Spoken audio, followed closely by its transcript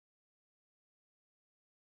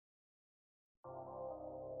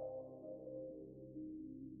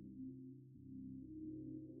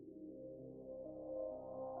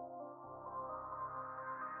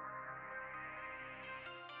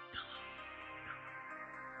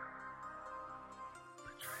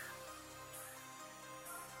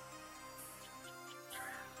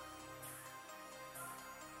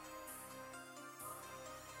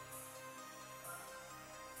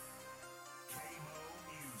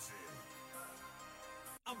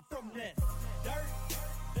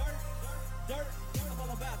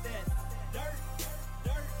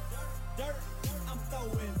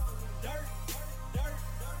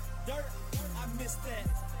miss that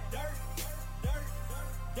dirt.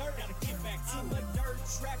 Gotta get back to I'm a dirt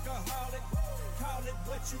trackaholic. Call it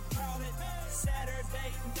what you call it.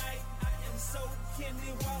 Saturday night, I am so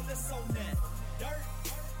Kenny Wallace on that dirt.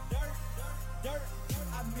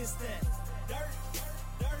 I miss that dirt.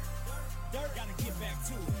 Gotta get back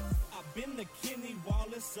to it. I've been the Kenny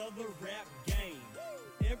Wallace of the rap game.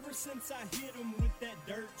 Ever since I hit him with that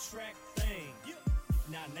dirt track thing.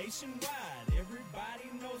 Now nationwide, everybody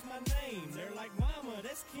knows my name. They're like, mama,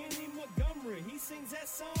 that's Kenny Montgomery. He sings that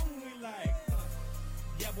song we like.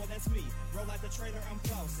 Yeah, boy, that's me. Roll like the trailer, I'm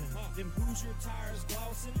flossing. Them Hoosier tires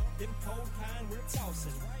glossing. Them cold kind we're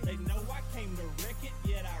tossing. They know I came to wreck it,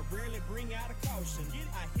 yet I rarely bring out a caution.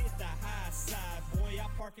 I hit the high side, boy, I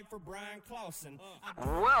park it for Brian Clausen.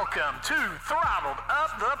 Welcome to Throttled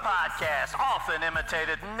Up the Podcast. Often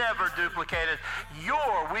imitated, never duplicated.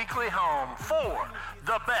 Your weekly home for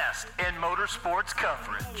the best in motorsports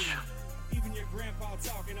coverage. Even your grandpa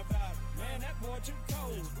talking about, man, that boy too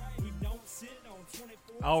cold. We don't sit on 24.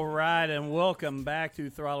 All right, and welcome back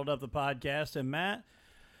to Throttled Up the Podcast. And Matt,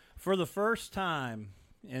 for the first time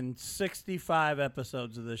in 65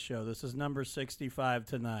 episodes of this show, this is number 65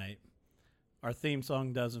 tonight, our theme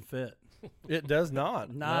song doesn't fit. It does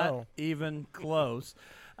not. Not even close,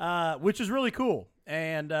 which is really cool.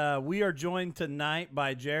 And we are joined tonight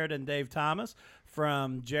by Jared and Dave Thomas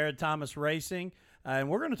from Jared Thomas Racing, and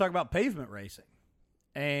we're going to talk about pavement racing.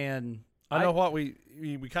 And I know what we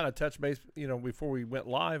kind of touched base, before we went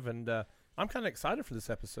live, and I'm kind of excited for this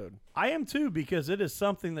episode. I am too, because it is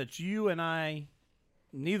something that you and I,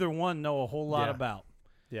 neither one, know a whole lot about.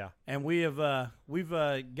 Yeah, and we've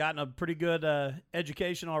gotten a pretty good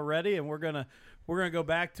education already, and we're gonna go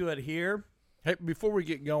back to it here. Hey, before we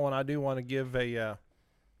get going, I do want to give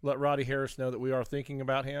let Roddy Harris know that we are thinking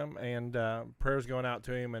about him, and prayers going out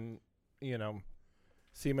to him, and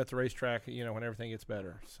see him at the racetrack, when everything gets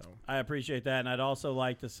better. So I appreciate that, and I'd also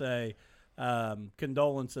like to say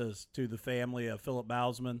condolences to the family of Philip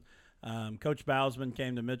Bousman. Coach Bousman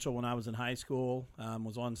came to Mitchell when I was in high school,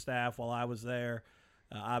 was on staff while I was there.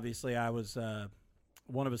 Obviously, I was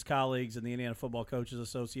one of his colleagues in the Indiana Football Coaches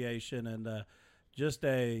Association, and just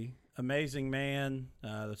a amazing man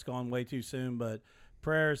that's gone way too soon. But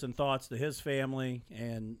prayers and thoughts to his family,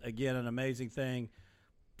 and again, an amazing thing.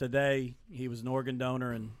 Today, he was an organ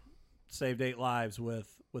donor and saved 8 lives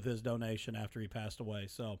with his donation after he passed away.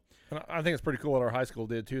 So, and I think it's pretty cool what our high school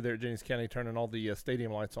did too there at Jennings County, turning all the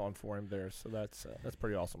stadium lights on for him there. So that's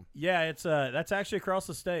pretty awesome. Yeah, it's that's actually across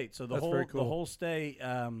the state. So that's very cool. The whole state,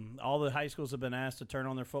 all the high schools have been asked to turn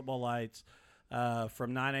on their football lights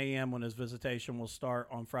from 9 a.m. when his visitation will start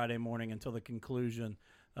on Friday morning until the conclusion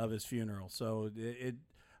of his funeral. So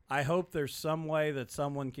I hope there's some way that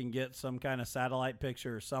someone can get some kind of satellite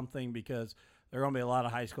picture or something, because there are going to be a lot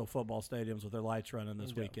of high school football stadiums with their lights running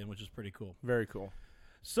this weekend, which is pretty cool. Very cool.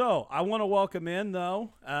 So I want to welcome in,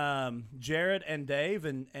 though, Jared and Dave.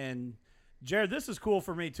 And Jared, this is cool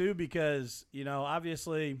for me, too, because,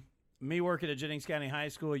 obviously me working at Jennings County High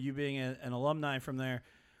School, you being an alumni from there,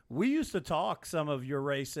 we used to talk some of your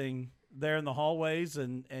racing there in the hallways,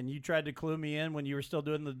 and you tried to clue me in when you were still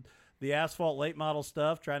doing the asphalt late model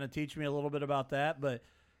stuff, trying to teach me a little bit about that. But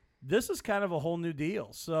this is kind of a whole new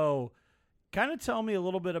deal. So kind of tell me a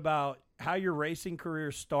little bit about how your racing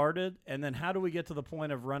career started, and then how do we get to the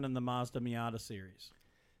point of running the Mazda Miata series?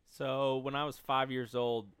 So when I was 5 years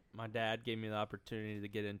old, my dad gave me the opportunity to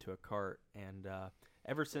get into a kart. And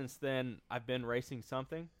ever since then, I've been racing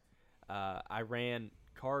something. I ran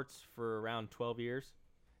karts for around 12 years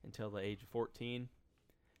until the age of 14.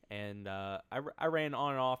 And I ran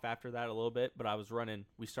on and off after that a little bit, but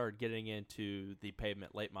we started getting into the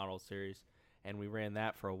pavement late model series, and we ran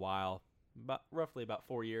that for a while, roughly about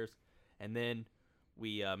 4 years. And then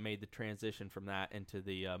we made the transition from that into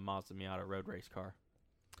the Mazda Miata road race car.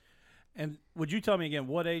 And would you tell me again,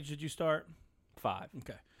 what age did you start? 5.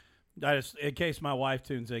 Okay. I just, in case my wife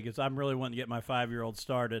tunes in, because I'm really wanting to get my 5-year-old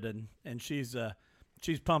started, and she's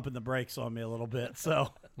pumping the brakes on me a little bit, so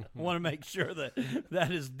I want to make sure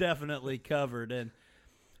that is definitely covered. And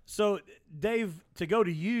so, Dave, to go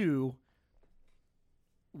to you,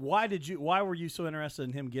 why were you so interested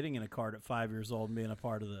in him getting in a kart at 5 years old and being a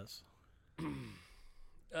part of this?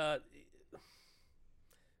 I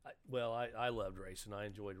loved racing. I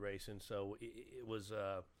enjoyed racing, so it was,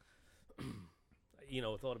 I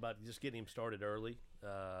thought about just getting him started early.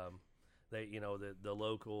 The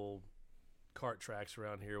local kart tracks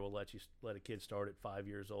around here will let a kid start at 5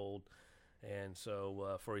 years old, and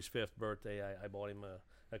so for his 5th birthday, I bought him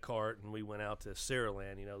a kart, and we went out to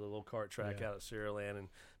Saraland, the little kart track out at Saraland, and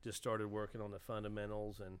just started working on the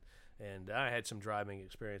fundamentals, and I had some driving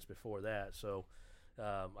experience before that. So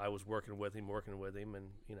I was working with him, and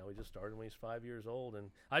he just started when he was 5 years old, and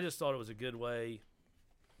I just thought it was a good way.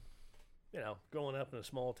 Growing up in a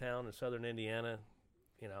small town in southern Indiana,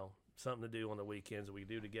 something to do on the weekends that we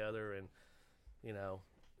do together, and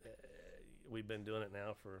we've been doing it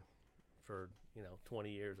now for 20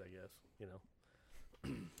 years, I guess.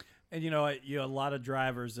 And a lot of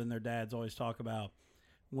drivers and their dads always talk about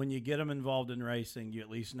when you get them involved in racing, you at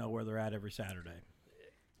least know where they're at every Saturday.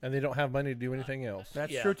 And they don't have money to do anything else.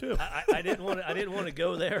 That's true too. I didn't want to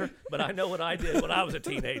go there, but I know what I did when I was a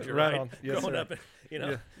teenager, right? On. Yes, Growing sir.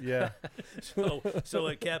 up, Yeah. so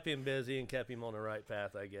it kept him busy and kept him on the right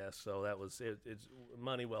path, I guess. So that was it. It's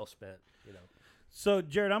money well spent, So,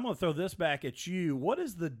 Jared, I'm going to throw this back at you. What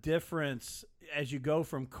is the difference as you go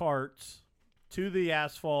from karts to the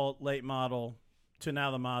asphalt late model to now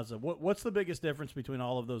the Mazda? What's the biggest difference between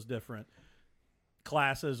all of those different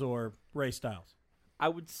classes or race styles? I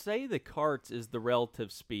would say the karts is the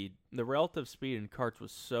relative speed. The relative speed in karts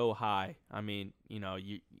was so high. I mean,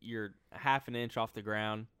 you're half an inch off the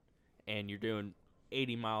ground, and you're doing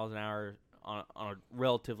 80 miles an hour on a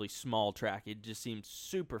relatively small track. It just seemed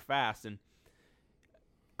super fast. And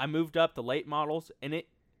I moved up the late models, and it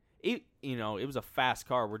was a fast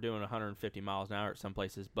car. We're doing 150 miles an hour at some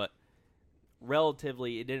places, but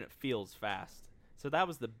relatively, it didn't feel as fast. So that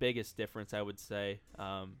was the biggest difference, I would say.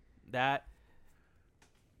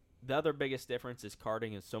 The other biggest difference is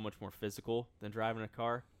karting is so much more physical than driving a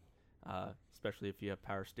car, especially if you have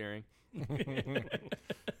power steering.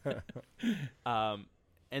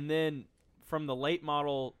 And then from the late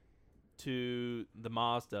model to the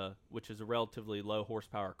Mazda, which is a relatively low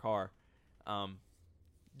horsepower car,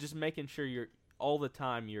 just making sure you're all the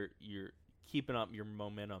time you're keeping up your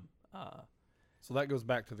momentum. So that goes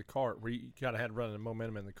back to the kart, where you kind of had running the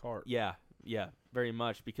momentum in the kart. Yeah, very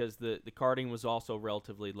much, because the karting was also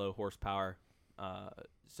relatively low horsepower.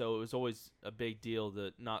 So it was always a big deal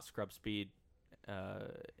to not scrub speed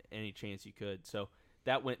any chance you could. So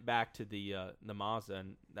that went back to the Mazda,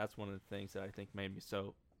 and that's one of the things that I think made me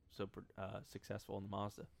so successful in the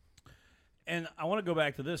Mazda. And I want to go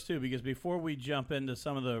back to this, too, because before we jump into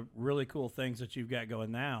some of the really cool things that you've got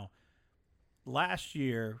going now, last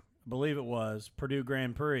year, I believe it was, Purdue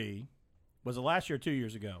Grand Prix, was it last year or 2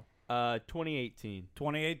 years ago? 2018.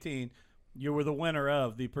 2018, you were the winner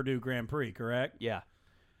of the Purdue Grand Prix, correct? Yeah.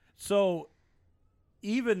 So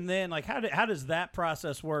even then, like, how does that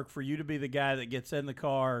process work for you to be the guy that gets in the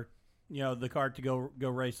car, the car to go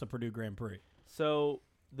race the Purdue Grand Prix? So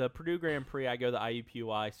the Purdue Grand Prix, I go the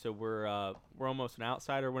IUPUI, so we're almost an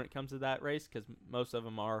outsider when it comes to that race, because most of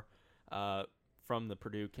them are from the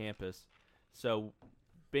Purdue campus. So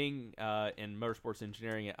being in motorsports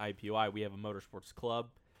engineering at IUPUI, we have a motorsports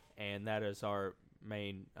club, and that is our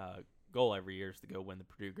main goal every year, is to go win the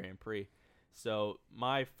Purdue Grand Prix. So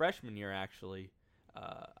my freshman year, actually,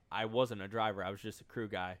 I wasn't a driver. I was just a crew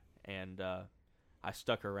guy, and I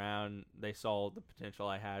stuck around. They saw the potential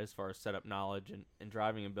I had as far as setup knowledge and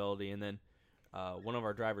driving ability, and then one of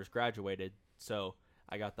our drivers graduated, so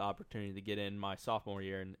I got the opportunity to get in my sophomore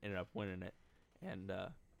year and ended up winning it. And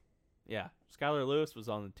Skylar Lewis was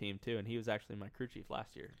on the team too, and he was actually my crew chief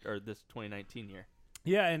last year, or this 2019 year.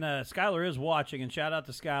 Yeah, and Skylar is watching, and shout out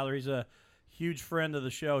to Skylar. He's a huge friend of the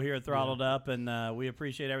show here at Throttled Up, and we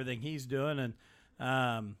appreciate everything he's doing. And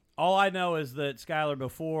all I know is that Skylar,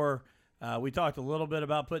 before we talked a little bit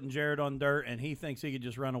about putting Jared on dirt, and he thinks he could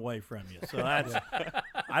just run away from you. So that's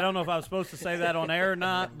I don't know if I was supposed to say that on air or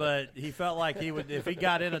not, but he felt like he would, if he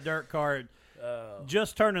got in a dirt cart,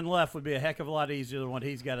 just turning left would be a heck of a lot easier than what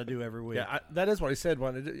he's got to do every week. Yeah, that is what he said.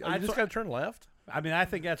 I just got to turn left. I mean, I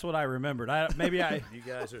think that's what I remembered. You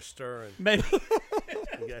guys are stirring. Maybe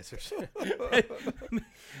You guys are stirring.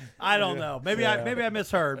 I don't know. Maybe I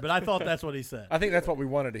misheard, but I thought that's what he said. I think that's what we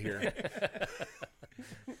wanted to hear.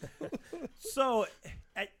 So,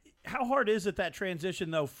 how hard is it, that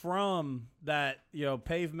transition though, from that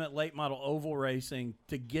pavement late model oval racing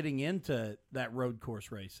to getting into that road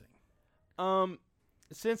course racing?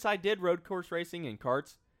 Since I did road course racing in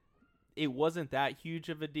karts, it wasn't that huge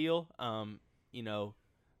of a deal.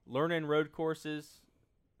 Learning road courses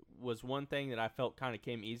was one thing that I felt kind of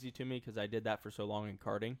came easy to me because I did that for so long in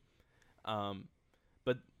karting.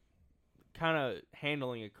 But kind of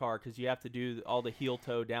handling a car, because you have to do all the heel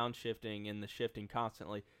toe downshifting and the shifting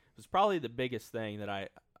constantly, was probably the biggest thing that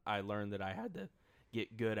I learned that I had to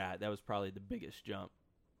get good at. That was probably the biggest jump.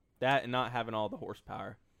 That and not having all the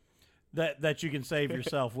horsepower. That you can save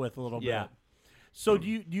yourself with a little Yeah. bit. So do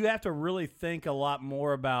you have to really think a lot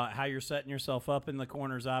more about how you're setting yourself up in the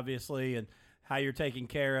corners, obviously, and how you're taking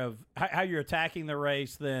care of how you're attacking the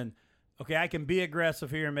race than okay, I can be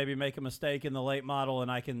aggressive here and maybe make a mistake in the late model,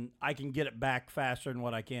 and I can get it back faster than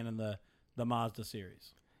what I can in the Mazda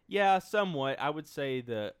series. Yeah, somewhat. I would say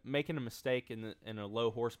the making a mistake in a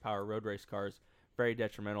low horsepower road race car is very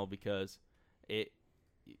detrimental because your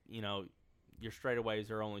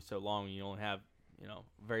straightaways are only so long and you only have,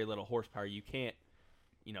 very little horsepower. You can't,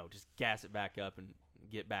 just gas it back up and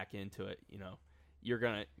get back into it. You're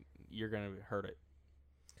gonna hurt it.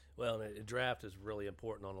 Well, and a draft is really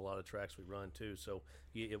important on a lot of tracks we run too. So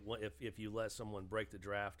if you let someone break the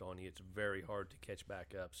draft on you, it's very hard to catch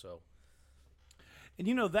back up. So, and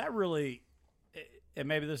that really, and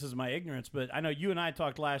maybe this is my ignorance, but I know you and I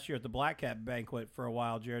talked last year at the Black Cap banquet for a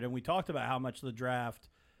while, Jared, and we talked about how much the draft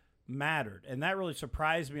mattered, and that really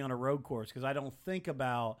surprised me on a road course because I don't think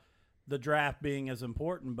about the draft being as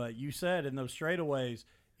important. But you said in those straightaways,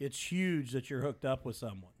 it's huge that you're hooked up with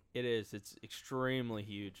someone. It is. It's extremely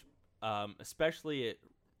huge, especially at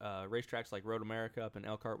racetracks like Road America up in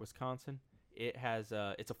Elkhart, Wisconsin. It has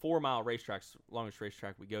it's a 4-mile racetrack, longest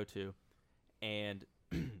racetrack we go to, and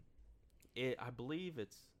I believe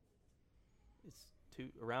it's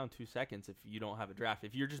around 2 seconds if you don't have a draft.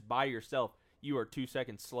 If you're just by yourself, you are 2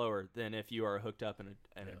 seconds slower than if you are hooked up in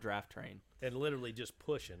a draft train. And literally just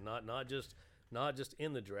pushing, not just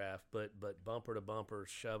in the draft, but bumper to bumper,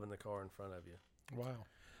 shoving the car in front of you. Wow.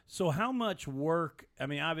 So how much work? I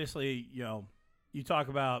mean, obviously, you talk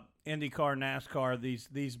about IndyCar, NASCAR,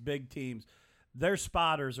 these big teams. Their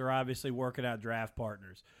spotters are obviously working out draft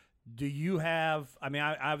partners. Do you have? I mean,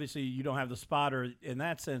 obviously you don't have the spotter in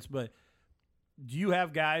that sense, but do you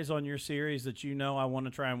have guys on your series that I want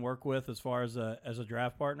to try and work with as far as a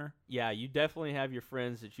draft partner? Yeah, you definitely have your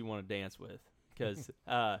friends that you want to dance with because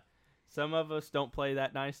some of us don't play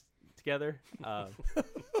that nice together.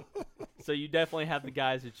 So you definitely have the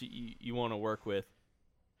guys that you want to work with.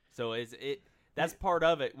 So that's part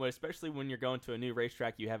of it, especially when you're going to a new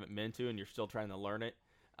racetrack you haven't been to and you're still trying to learn it.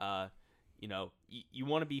 You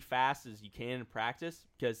want to be fast as you can in practice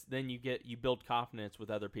because then you build confidence with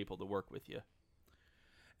other people to work with you.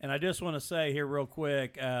 And I just want to say here real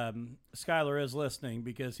quick, Skylar is listening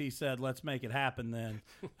because he said, let's make it happen then.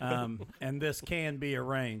 And this can be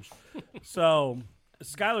arranged. So,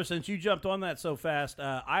 Skylar, since you jumped on that so fast,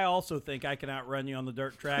 I also think I can outrun you on the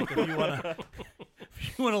dirt track if you want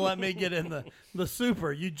to let me get in the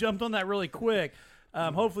super. You jumped on that really quick.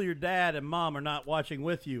 Hopefully your dad and mom are not watching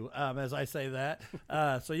with you as I say that.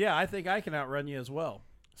 So, yeah, I think I can outrun you as well.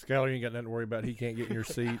 Skylar, you ain't got nothing to worry about. He can't get in your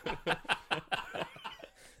seat.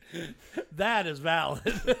 That is valid.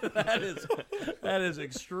 that is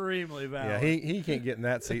extremely valid. Yeah, he can't get in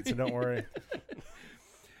that seat, so don't worry.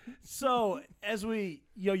 So as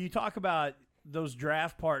you talk about those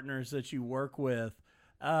draft partners that you work with,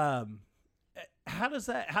 how does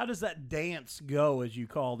that dance go, as you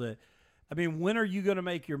called it? I mean, when are you going to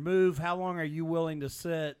make your move? How long are you willing to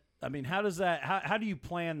sit? I mean, how do you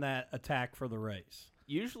plan that attack for the race?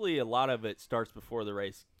 Usually a lot of it starts before the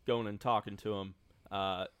race, going and talking to them.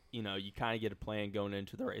 You kind of get a plan going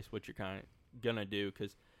into the race, what you're kind of going to do,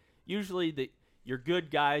 because usually your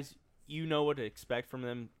good guys, you know what to expect from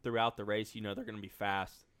them throughout the race. You know they're going to be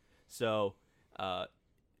fast. So,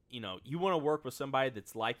 you want to work with somebody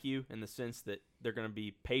that's like you in the sense that they're going to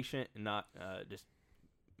be patient and not just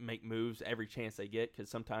make moves every chance they get, because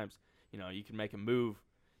sometimes, you can make a move,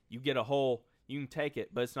 you get a hole, you can take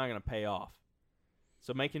it, but it's not going to pay off.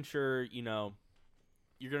 So making sure, you're going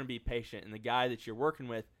to be patient, and the guy that you're working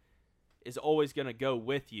with is always going to go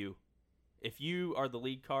with you. If you are the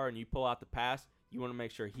lead car and you pull out the pass, you want to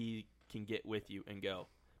make sure he can get with you and go.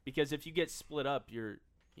 Because if you get split up, you're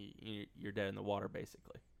dead in the water,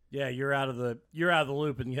 basically. Yeah, you're out of the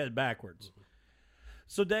loop and you head backwards. Mm-hmm.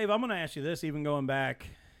 So, Dave, I'm going to ask you this, even going back,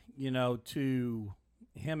 to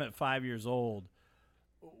him at 5 years old.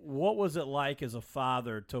 What was it like as a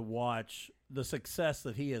father to watch the success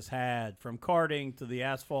that he has had from karting to the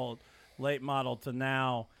asphalt late model to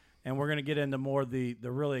now? And we're going to get into more the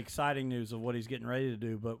really exciting news of what he's getting ready to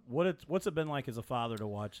do. But what's it been like as a father to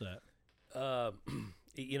watch that?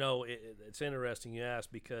 It's interesting you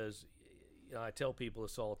ask because I tell people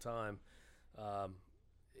this all the time.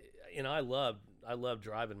 I love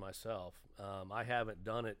driving myself. I haven't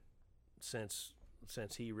done it since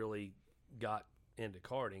he really got into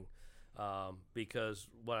karting, because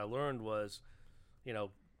what I learned was,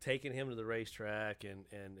 taking him to the racetrack and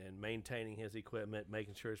maintaining his equipment,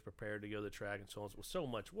 making sure he's prepared to go to the track and so on. It was so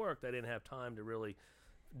much work that I didn't have time to really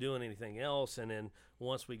do anything else. And then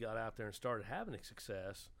once we got out there and started having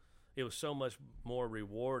success, it was so much more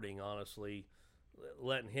rewarding, honestly,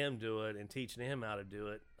 letting him do it and teaching him how to do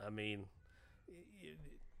it. I mean,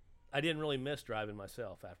 I didn't really miss driving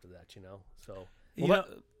myself after that, So Well,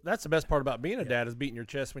 that's the best part about being a dad is beating your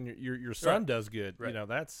chest when your son does good. Right.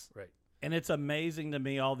 That's right. And it's amazing to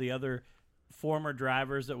me all the other former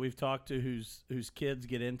drivers that we've talked to whose kids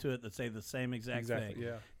get into it that say the same exact thing.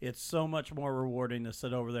 Yeah. It's so much more rewarding to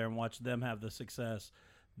sit over there and watch them have the success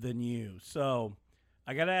than you. So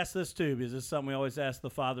I got to ask this too, because this is something we always ask the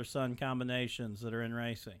father-son combinations that are in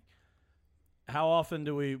racing. How often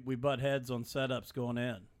do we butt heads on setups going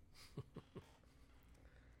in?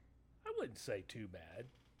 I wouldn't say too bad.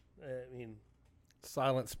 I mean,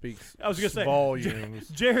 silence speaks I was gonna say, volumes.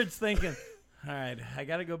 Jared's thinking, all right, I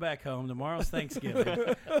got to go back home. Tomorrow's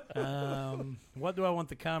Thanksgiving. What do I want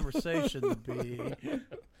the conversation to be?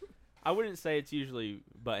 I wouldn't say it's usually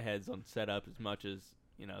butt heads on setup as much as,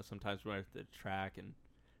 sometimes we're at the track and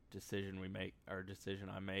decision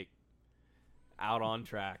I make out on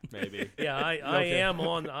track, maybe. yeah, I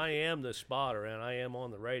am the spotter, and I am on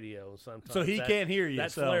the radio sometimes. So he can't hear you.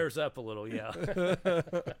 That flares up a little, yeah.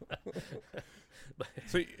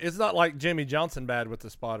 So it's not like Jimmy Johnson bad with the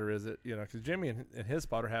spotter, is it? Because Jimmy and his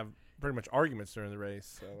spotter have pretty much arguments during the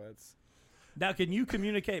race. So that's Now, can you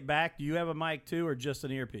communicate back? Do you have a mic too, or just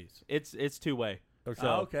an earpiece? It's two-way. Okay.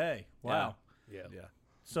 Okay. Wow. Yeah.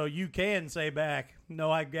 So you can say back,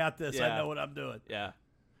 "No, I got this. I Yeah. know what I'm doing." Yeah.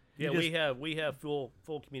 Yeah, You we have full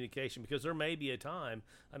communication, because there may be a time.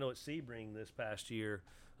 I know at Sebring this past year,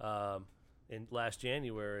 in last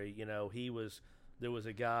January, there was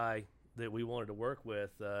a guy that we wanted to work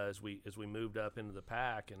with as we moved up into the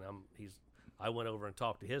pack, and I went over and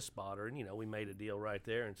talked to his spotter, and we made a deal right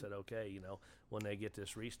there and said, okay, when they get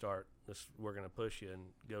this restart, we're going to push you and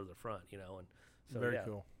go to the front, and so very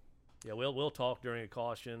cool. Yeah, we'll talk during a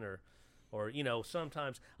caution or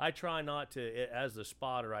sometimes I try not to, as the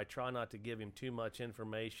spotter, I try not to give him too much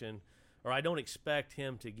information, or I don't expect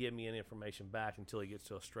him to give me any information back until he gets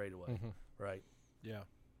to a straightaway, right? Yeah.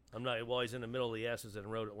 I'm not, while he's in the middle of the S's in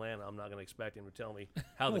Road Atlanta, I'm not going to expect him to tell me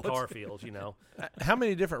how the car feels, How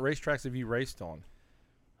many different racetracks have you raced on?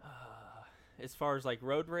 As far as like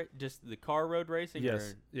just the car road racing?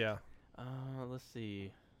 Yes. Yeah. Let's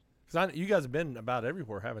see. Because you guys have been about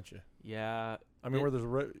everywhere, haven't you? Yeah. I mean, where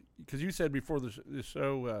there's because you said before the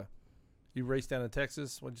show, you raced down in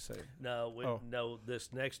Texas. What'd you say? No,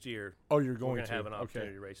 this next year. Oh, you're we're going to to have an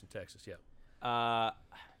opportunity to race in Texas. Yeah, I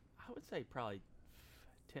would say probably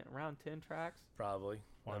around 10 tracks. probably.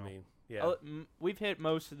 Wow. I mean, yeah. We've hit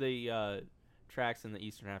most of the tracks in the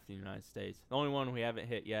eastern half of the United States. The only one we haven't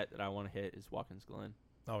hit yet that I want to hit is Watkins Glen.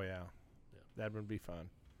 Oh yeah, that would be fun.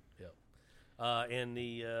 And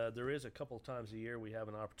there is a couple of times a year we have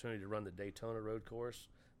an opportunity to run the Daytona Road Course.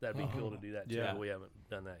 That'd be cool to do that too. Yeah. But we haven't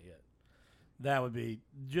done that yet. That would be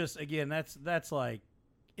just, again, that's like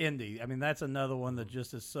Indy. I mean, that's another one that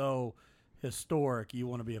just is so historic. You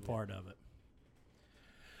want to be a part of it.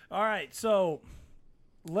 All right, so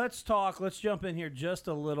let's jump in here just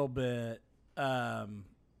a little bit and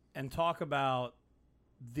talk about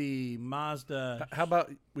the Mazda. How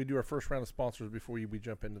about we do our first round of sponsors before we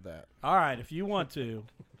jump into that? All right, if you want to,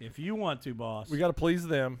 boss. We got to please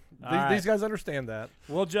them. These guys understand that.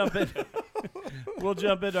 We'll jump in. We'll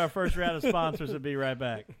jump into our first round of sponsors and be right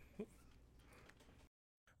back.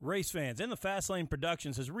 Race fans, In the Fast Lane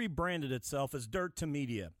Productions has rebranded itself as Dirt to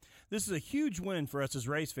Media. This is a huge win for us as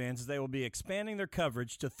race fans, as they will be expanding their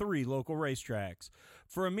coverage to 3 local racetracks.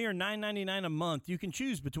 For a mere $9.99 a month, you can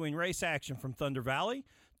choose between race action from Thunder Valley,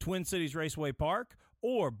 Twin Cities Raceway Park,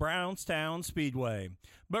 or Brownstown Speedway.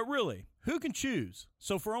 But really, who can choose?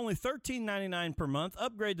 So for only $13.99 per month,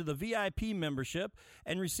 upgrade to the VIP membership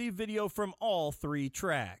and receive video from all 3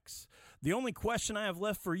 tracks. The only question I have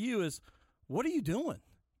left for you is, what are you doing?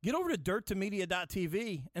 Get over to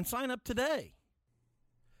dirttomedia.tv and sign up today.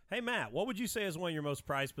 Hey, Matt, what would you say is one of your most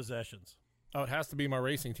prized possessions? Oh, it has to be my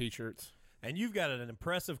racing T-shirts. And you've got an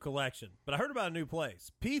impressive collection. But I heard about a new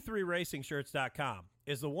place. P3RacingShirts.com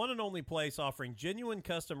is the one and only place offering genuine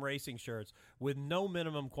custom racing shirts with no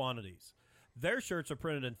minimum quantities. Their shirts are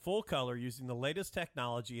printed in full color using the latest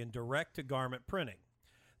technology in direct-to-garment printing.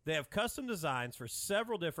 They have custom designs for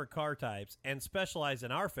several different car types and specialize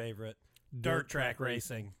in our favorite, dirt track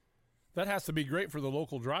racing. That has to be great for the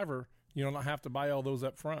local driver. You don't have to buy all those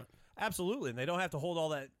up front. Absolutely, and they don't have to hold all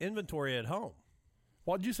that inventory at home.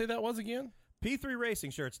 What did you say that was again?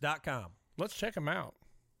 P3RacingShirts.com. Let's check them out.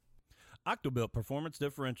 Octobuilt Performance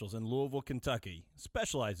Differentials in Louisville, Kentucky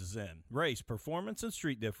specializes in race, performance, and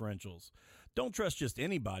street differentials. Don't trust just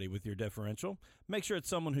anybody with your differential. Make sure it's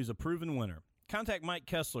someone who's a proven winner. Contact Mike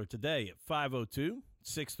Kessler today at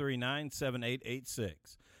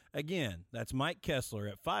 502-639-7886. Again, that's Mike Kessler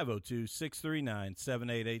at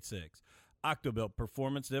 502-639-7886. Octobuilt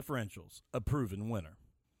Performance Differentials, a proven winner.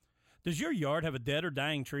 Does your yard have a dead or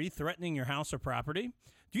dying tree threatening your house or property?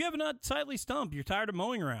 Do you have an unsightly stump you're tired of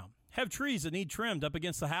mowing around? Have trees that need trimmed up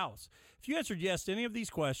against the house? If you answered yes to any of these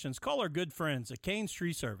questions, call our good friends at Kane's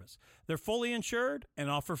Tree Service. They're fully insured and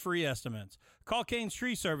offer free estimates. Call Kane's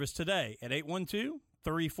Tree Service today at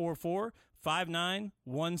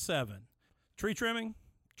 812-344-5917. Tree trimming,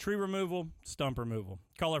 tree removal, stump removal.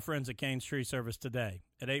 Call our friends at Kane's Tree Service today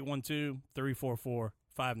at 812-344-5917.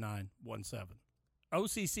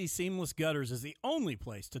 OCC Seamless Gutters is the only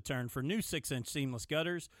place to turn for new 6-inch seamless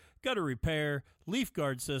gutters, gutter repair, leaf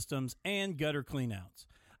guard systems, and gutter cleanouts.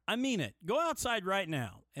 I mean it. Go outside right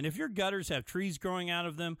now, and if your gutters have trees growing out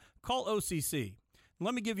of them, call OCC.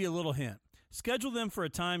 Let me give you a little hint. Schedule them for a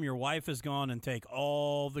time your wife is gone and take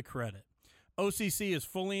all the credit. OCC is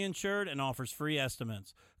fully insured and offers free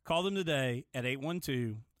estimates. Call them today at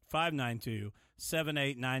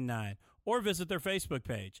 812-592-7899 or visit their Facebook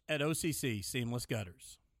page at OCC Seamless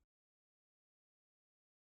Gutters.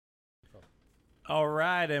 All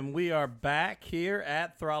right, and we are back here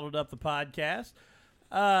at Throttled Up the Podcast.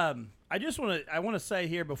 I want to say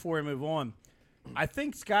here before we move on, I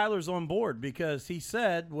think Skylar's on board because he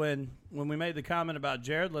said when we made the comment about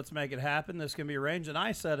Jared, let's make it happen, this can be arranged, and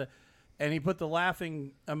I said it, and he put the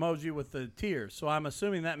laughing emoji with the tears. So I'm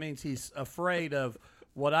assuming that means he's afraid of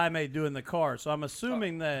what I may do in the car. So I'm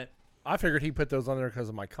assuming that I figured he put those on there because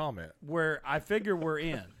of my comment. I figure we're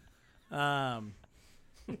in. I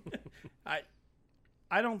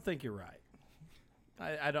don't think you're right.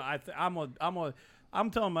 I'm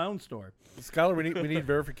telling my own story. Skylar, we need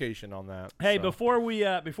verification on that. Hey, so. before we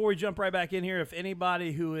jump right back in here, if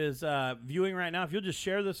anybody who is viewing right now, if you'll just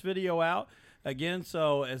share this video out again,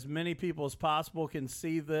 so as many people as possible can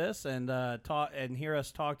see this and talk and hear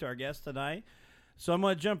us talk to our guest tonight. So I'm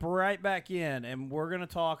going to jump right back in, and we're going to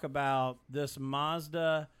talk about this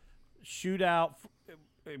Mazda shootout.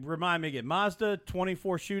 Remind me again, Mazda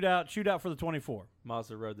 24 shootout for the 24.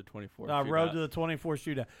 Mazda Road to the 24. Road to the 24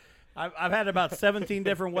 shootout. I've had about 17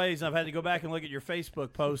 different ways, and I've had to go back and look at your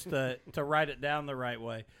Facebook post to write it down the right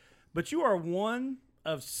way. But you are one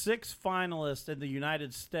of 6 finalists in the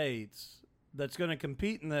United States that's going to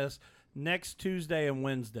compete in this next Tuesday and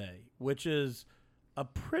Wednesday, which is a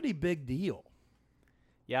pretty big deal.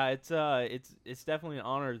 Yeah, it's definitely an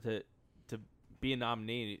honor to be a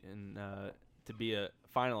nominee and to be a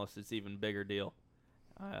finalist. It's even a bigger deal.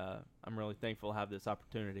 I'm really thankful to have this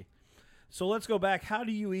opportunity. So let's go back. How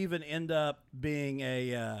do you even end up being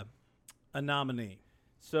a nominee?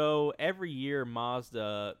 So every year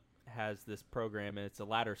Mazda has this program, and it's a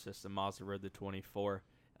ladder system, Mazda Road to 24.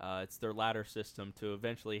 It's their ladder system to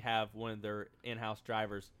eventually have one of their in-house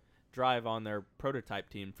drivers drive on their prototype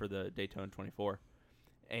team for the Daytona 24.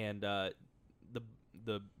 And the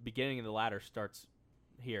beginning of the ladder starts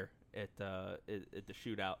here at the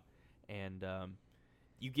shootout, and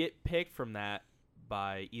you get picked from that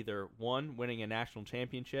by either one, winning a national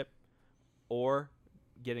championship, or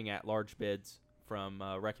getting at-large bids from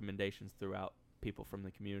recommendations throughout people from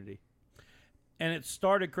the community. And it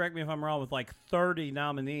started, correct me if I'm wrong, with like 30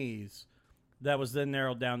 nominees that was then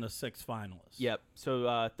narrowed down to 6 finalists. Yep.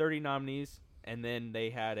 So 30 nominees, and then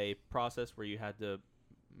they had a process where you had to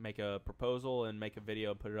make a proposal and make a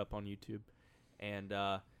video and put it up on YouTube. And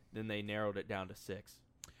then they narrowed it down to 6.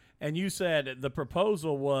 And you said the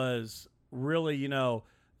proposal was really,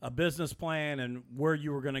 a business plan and where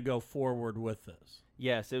you were going to go forward with this.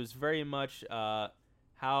 Yes, it was very much how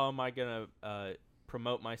am I going to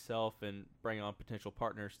promote myself and bring on potential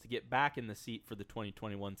partners to get back in the seat for the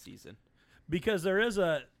 2021 season. Because there is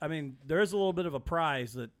a little bit of a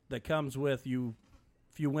prize that comes with you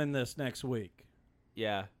if you win this next week.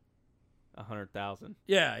 Yeah, 100,000.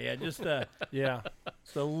 Yeah, just Yeah.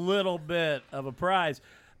 It's a little bit of a prize.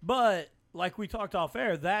 But like we talked off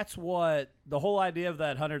air, that's what the whole idea of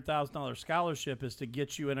that $100,000 scholarship is, to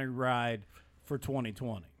get you in a ride for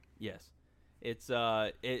 2020. Yes. It's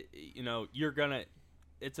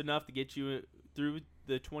it's enough to get you through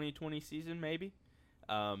the 2020 season maybe.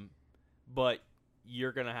 But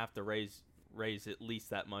you're going to have to raise at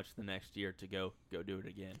least that much the next year to go do it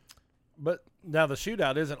again. But now the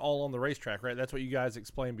shootout isn't all on the racetrack, right? That's what you guys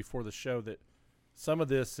explained before the show, that some of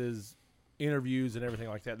this is interviews and everything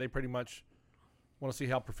like that. They pretty much want to see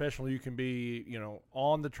how professional you can be,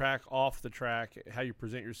 on the track, off the track, how you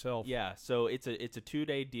present yourself. Yeah, so it's a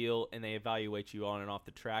 2-day deal, and they evaluate you on and off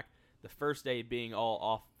the track. The first day being all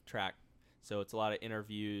off track, so it's a lot of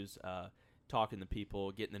interviews, talking to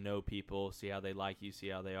people, getting to know people, see how they like you, see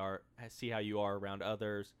how they are, see how you are around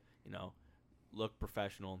others, look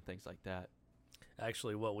professional and things like that.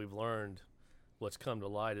 Actually, what we've learned what's come to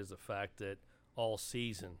light is the fact that all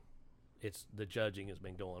season, the judging has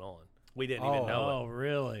been going on. We didn't even know it. Oh,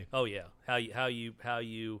 really? Oh yeah, how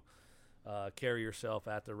you carry yourself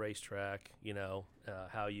at the racetrack.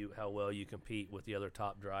 How well you compete with the other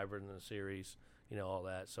top drivers in the series. All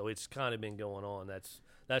that. So it's kind of been going on.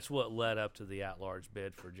 That's what led up to the at-large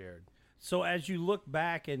bid for Jared. So as you look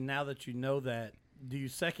back, and now that you know that, do you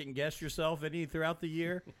second guess yourself any throughout the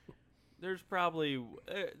year? There's probably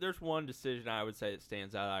there's one decision I would say that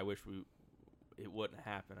stands out. I wish it wouldn't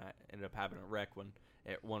happen. I ended up having a wreck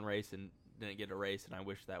at one race and didn't get a race, and I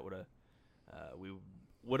wish that we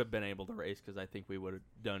would have been able to race because I think we would have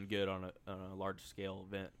done good on a large scale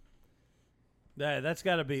event. That's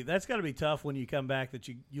got to be tough when you come back. That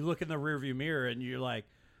you look in the rearview mirror and you're like,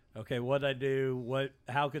 okay, what did I do?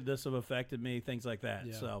 How could this have affected me? Things like that.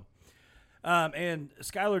 Yeah. So, and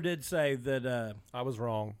Skyler did say that I was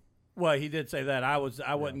wrong. Well, he did say that I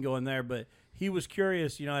wasn't going there, but he was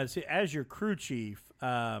curious. As your crew chief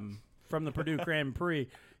from the Purdue Grand Prix,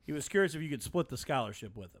 he was curious if you could split the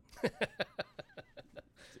scholarship with him.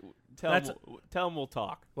 Tell him we'll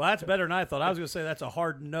talk. Well, that's better than I thought. I was going to say that's a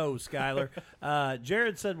hard no, Skyler.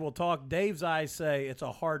 Jared said we'll talk. Dave's eyes say it's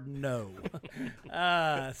a hard no. But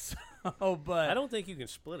I don't think you can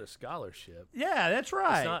split a scholarship. Yeah, that's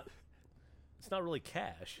right. It's not really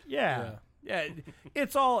cash. Yeah.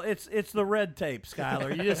 It's the red tape,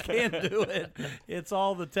 Skyler. You just can't do it. It's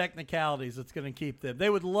all the technicalities that's going to keep them. They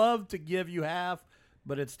would love to give you half,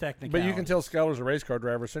 but it's technical. But you can tell Skyler's a race car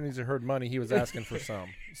driver. As soon as he heard money, he was asking for some.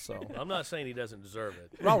 So I'm not saying he doesn't deserve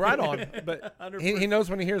it. well, right on. But he knows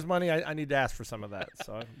when he hears money, I need to ask for some of that.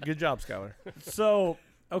 So good job, Skyler. So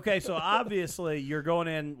obviously you're going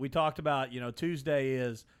in. We talked about Tuesday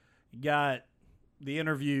is you got the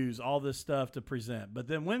interviews, all this stuff to present, but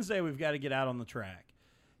then Wednesday we've got to get out on the track.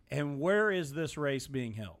 And where is this race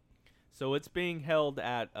being held? So it's being held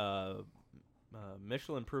at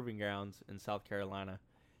Michelin Proving Grounds in South Carolina,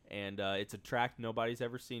 and it's a track nobody's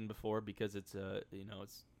ever seen before because it's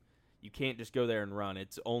you can't just go there and run.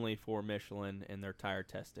 It's only for Michelin and their tire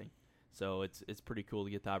testing. So it's pretty cool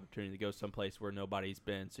to get the opportunity to go someplace where nobody's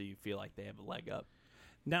been, so you feel like they have a leg up.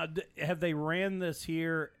 Now, have they ran this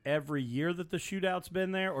here every year that the shootout's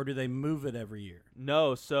been there, or do they move it every year?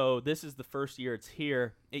 No, so this is the first year it's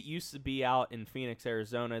here. It used to be out in Phoenix,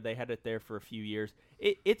 Arizona. They had it there for a few years.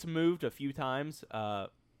 It's moved a few times. I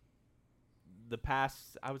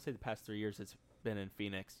would say the past 3 years it's been in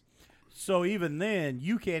Phoenix. So even then,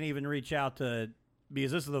 you can't even reach out to,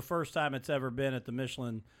 because this is the first time it's ever been at the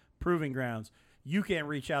Michelin Proving Grounds, you can't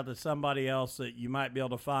reach out to somebody else that you might be able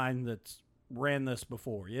to find that's ran this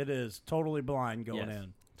before. It is totally blind going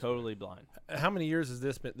in. Totally blind. How many years has the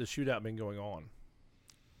shootout been going on?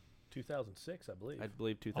 2006, I believe. I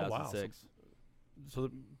believe 2006.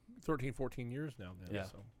 So 13, 14 years now then. Yeah.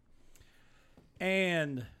 So.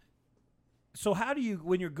 And so how do you,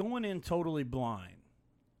 when you're going in totally blind,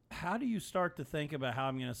 how do you start to think about how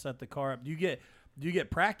I'm going to set the car up? Do you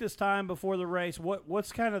get practice time before the race?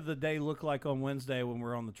 What's kind of the day look like on Wednesday when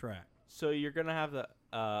we're on the track? So you're going to have the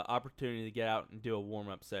opportunity to get out and do a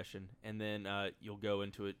warm-up session, and then you'll go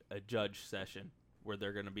into a judge session where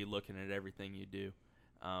they're going to be looking at everything you do.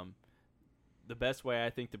 The best way I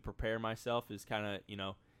think to prepare myself is kind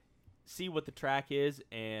of, see what the track is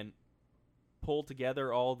and pull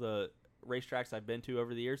together all the racetracks I've been to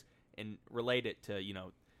over the years and relate it to,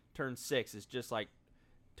 turn 6 is just like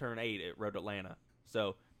turn 8 at Road Atlanta.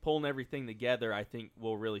 So pulling everything together, I think,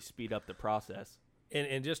 will really speed up the process.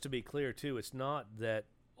 And just to be clear, too, it's not that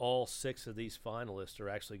all 6 of these finalists are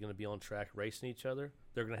actually going to be on track racing each other.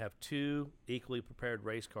 They're going to have 2 equally prepared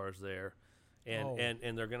race cars there, and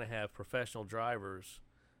they're going to have professional drivers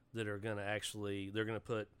that are going to they're going to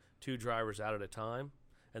put 2 drivers out at a time,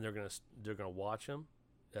 and they're going to watch them,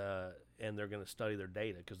 and they're going to study their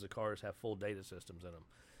data because the cars have full data systems in them.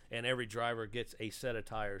 And every driver gets a set of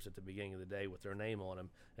tires at the beginning of the day with their name on them.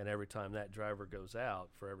 And every time that driver goes out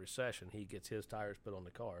for every session, he gets his tires put on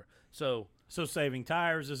the car. So saving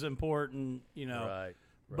tires is important, Right.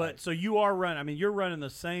 But so you are running. You're running the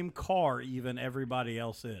same car even everybody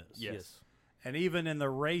else is. Yes. And even in the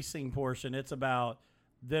racing portion, it's about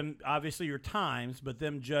them, obviously your times, but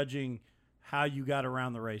them judging how you got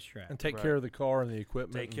around the racetrack. And take care of the car and the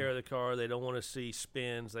equipment. Take care of the car. They don't want to see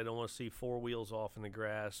spins. They don't want to see 4 wheels off in the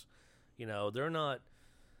grass. They're not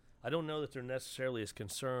 – I don't know that they're necessarily as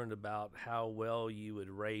concerned about how well you would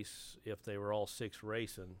race if they were all 6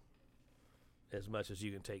 racing as much as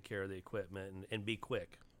you can take care of the equipment and be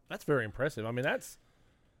quick. That's very impressive.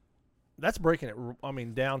 That's breaking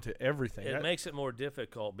it, down to everything. It makes it more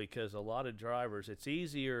difficult because a lot of drivers – it's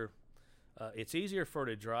easier – it's easier for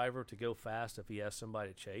the driver to go fast if he has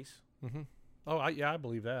somebody to chase. Mm-hmm. Oh, I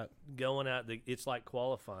believe that. Going out, it's like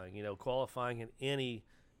qualifying. Qualifying in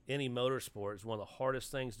any motorsport is one of the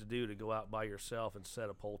hardest things to do, to go out by yourself and set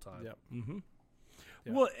a pole time. Yep. Mm-hmm.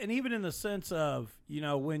 Yeah. Well, and even in the sense of,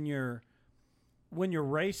 when you're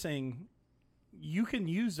racing, you can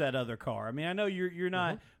use that other car. I mean, I know you're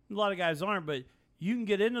not. A lot of guys aren't, but you can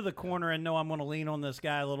get into the corner and know I'm going to lean on this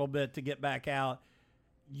guy a little bit to get back out.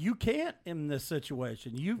 You can't in this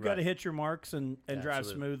situation. You've got to hit your marks and drive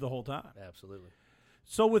smooth the whole time. Absolutely.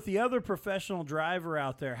 So with the other professional driver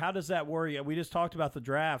out there, how does that worry you? We just talked about the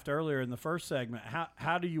draft earlier in the first segment.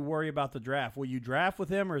 How do you worry about the draft? Will you draft with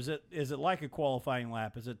him, or is it like a qualifying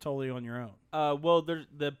lap? Is it totally on your own? Well,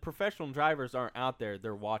 the professional drivers aren't out there;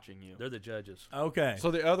 they're watching you. They're the judges. Okay.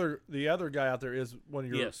 So the other guy out there is one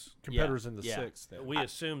of your competitors in the sixth. Then. We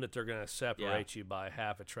assume that they're going to separate you by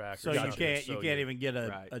half a track. So or you something. can't even get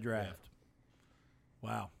a draft. Yeah.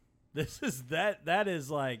 Wow. This is that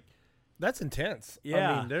is like. That's intense.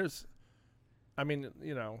 Yeah.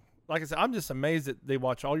 Like I said, I'm just amazed that they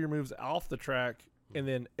watch all your moves off the track and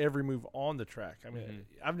then every move on the track. I mean,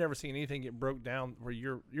 I've never seen anything get broke down where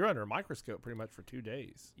you're under a microscope pretty much for 2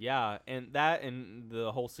 days. Yeah, and that and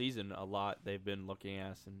the whole season a lot they've been looking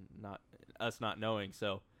at us and not knowing.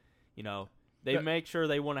 So, they make sure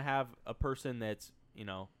they want to have a person that's,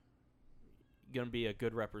 going to be a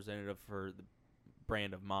good representative for the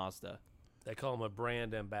brand of Mazda. They call him a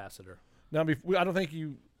brand ambassador. Now, I don't think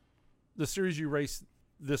the series you raced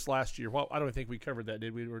this last year. Well, I don't think we covered that,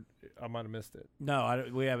 did we? I might have missed it. No,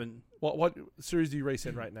 we haven't. What series do you race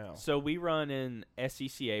in right now? So we run in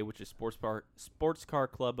SCCA, which is Sports Car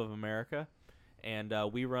Club of America, and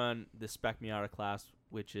we run the Spec Miata class,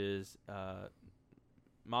 which is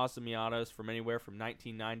Mazda Miatas from anywhere from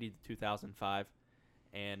 1990 to 2005,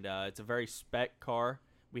 and it's a very spec car.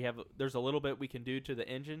 There's a little bit we can do to the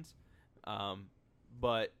engines.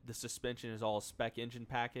 But the suspension is all a spec engine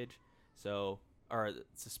package. So, or the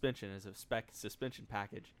suspension is a spec suspension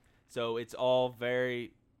package. So it's all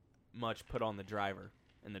very much put on the driver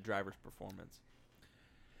and the driver's performance.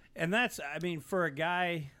 And for a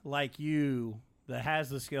guy like you that has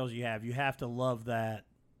the skills you have to love that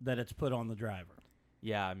it's put on the driver.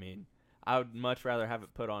 Yeah, I mean, I would much rather have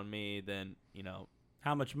it put on me than,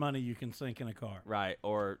 how much money you can sink in a car. Right,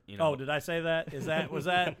 or, Oh, did I say that? Was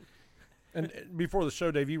that? And before the show,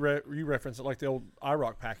 Dave, you referenced it like the old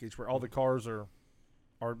IROC package where all the cars are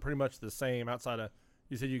pretty much the same outside of,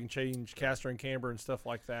 you said you can change caster and camber and stuff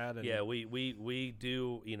like that. And yeah, we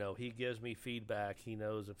do, he gives me feedback. He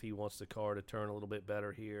knows if he wants the car to turn a little bit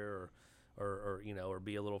better here or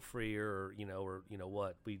be a little freer or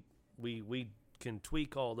what. We can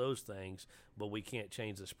tweak all those things, but we can't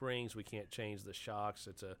change the springs. We can't change the shocks.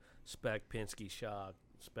 It's a spec Penske shock,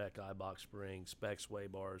 spec iBox spring, spec sway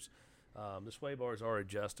bars. The sway bars are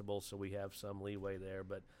adjustable, so we have some leeway there,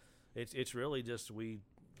 but it's really just we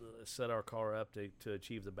set our car up to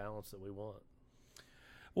achieve the balance that we want.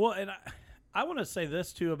 Well, and I want to say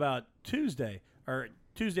this too about Tuesday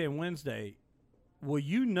and Wednesday. Will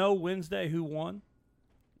you know Wednesday who won?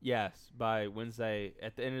 Yes, by Wednesday.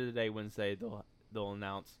 At the end of the day, Wednesday they'll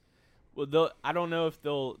announce. Well, I don't know if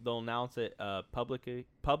they'll announce it publicly,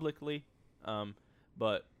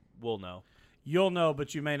 but we'll know. You'll know,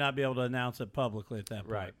 but you may not be able to announce it publicly at that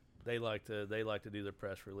point. Right. They like to do their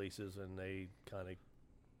press releases, and they kind of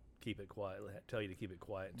keep it quiet. Tell you to keep it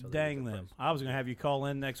quiet until Dang them! I was going to have you call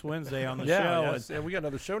in next Wednesday on the show. And we got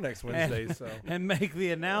another show next Wednesday, and make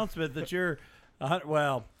the announcement that you're.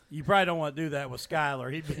 Well, you probably don't want to do that with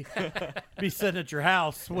Skyler. He'd be sitting at your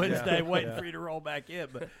house Wednesday waiting for you to roll back in.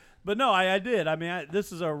 But no, I did. I mean,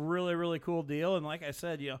 this is a really, really cool deal. And like I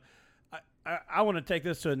said, I want to take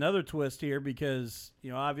this to another twist here because,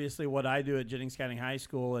 obviously what I do at Jennings County High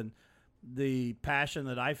School and the passion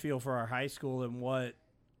that I feel for our high school and what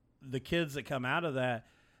the kids that come out of that,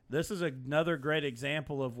 this is another great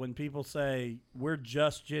example of when people say we're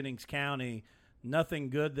just Jennings County, nothing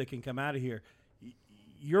good that can come out of here.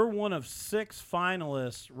 You're one of 6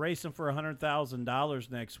 finalists racing for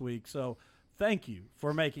 $100,000 next week. So thank you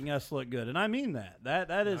for making us look good. And I mean that.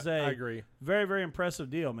 That is I agree. Very, very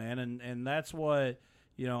impressive deal, man. And that's what,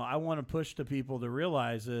 I want to push to people to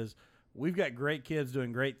realize is we've got great kids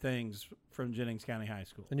doing great things from Jennings County High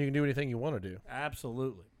School. And you can do anything you want to do.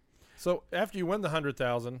 Absolutely. So after you win the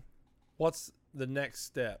 $100,000, what's the next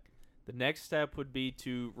step? The next step would be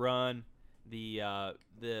to run the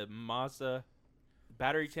Mazda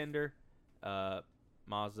battery tender,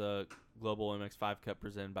 Mazda Global MX-5 Cup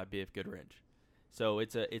presented by BF Goodrich. So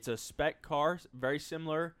it's a spec car, very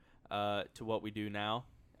similar to what we do now.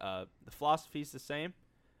 The philosophy is the same,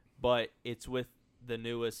 but it's with the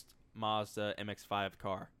newest Mazda MX-5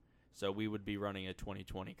 car. So we would be running a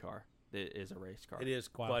 2020 car that is a race car. It is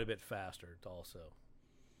quite a bit faster also.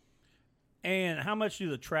 And how much do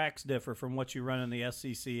the tracks differ from what you run in the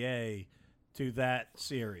SCCA to that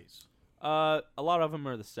series? A lot of them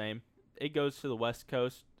are the same. It goes to the West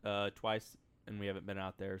Coast twice, and we haven't been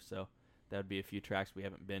out there, so that would be a few tracks we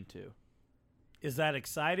haven't been to. Is that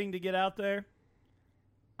exciting to get out there?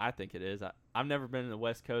 I think it is. I've never been to the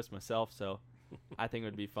West Coast myself, so I think it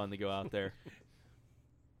would be fun to go out there.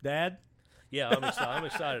 Dad? Yeah, I'm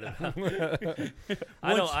excited about it.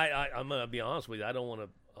 I'm going to be honest with you. I don't want to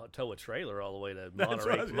tow a trailer all the way to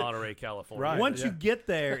Monterey, California. Right. Once you get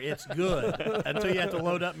there, it's good until you have to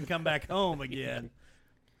load up and come back home again.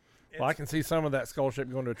 Well, I can see some of that scholarship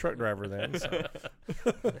going to a truck driver then. So.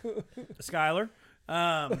 Skyler?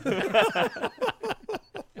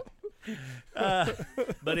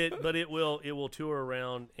 But it will tour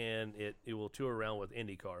around, and it will tour around with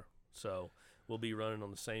IndyCar. So we'll be running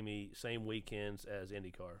on the same weekends as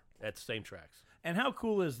IndyCar at the same tracks. And how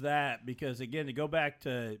cool is that? Because, again, to go back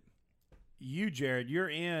to you, Jared, you're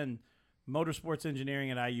in motorsports engineering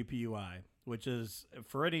at IUPUI, which is,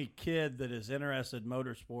 for any kid that is interested in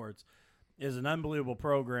motorsports, is an unbelievable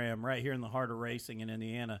program right here in the heart of racing in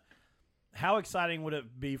Indiana. How exciting would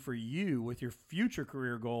it be for you with your future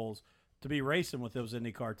career goals to be racing with those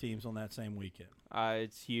IndyCar teams on that same weekend?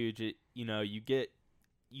 It's huge. You get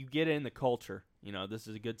in the culture. This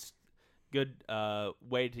is a good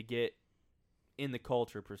way to get in the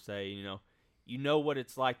culture per se. You know what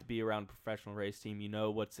it's like to be around a professional race team. You know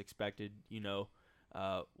what's expected. You know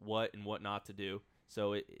what and what not to do.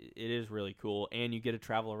 So it is really cool, and you get to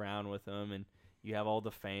travel around with them, and you have all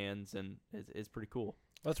the fans, and it's pretty cool.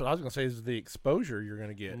 That's what I was going to say is the exposure you're going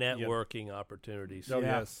to get. Networking opportunities. Oh,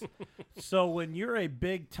 yes. So when you're a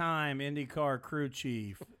big-time IndyCar crew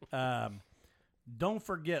chief, don't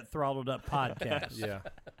forget Throttled Up Podcast. Yeah.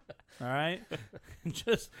 All right?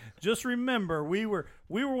 Just remember, we were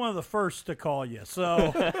one of the first to call you.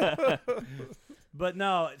 So, but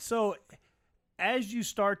no, so as you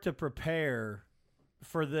start to prepare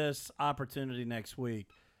for this opportunity next week,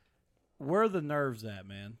 where are the nerves at,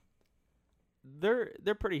 man?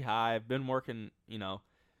 They're pretty high. I've been working, you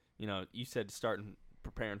said starting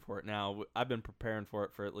preparing for it now. I've been preparing for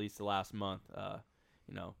it for at least the last month.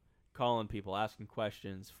 Calling people, asking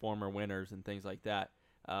questions, former winners, and things like that.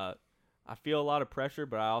 I feel a lot of pressure,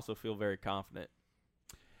 but I also feel very confident.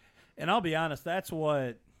 And I'll be honest, that's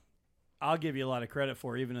what I'll give you a lot of credit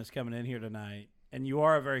for, even as coming in here tonight. And you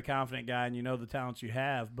are a very confident guy, and you know the talents you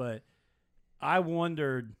have. But I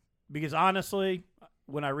wondered, because honestly,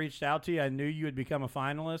 when I reached out to you, I knew you had become a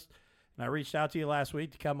finalist. And I reached out to you last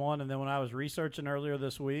week to come on. And then when I was researching earlier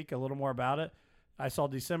this week a little more about it, I saw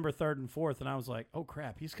December 3rd and 4th, and I was like, oh,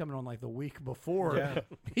 crap, he's coming on like the week before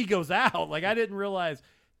he goes out. Like, I didn't realize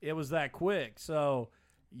it was that quick. So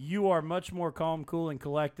you are much more calm, cool, and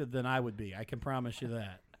collected than I would be. I can promise you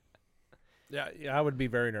that. Yeah, I would be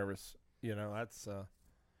very nervous. That's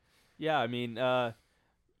Yeah, I mean,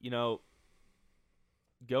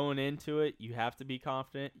 going into it, you have to be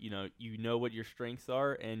confident. You know what your strengths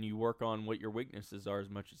are, and you work on what your weaknesses are as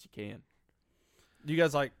much as you can. Do you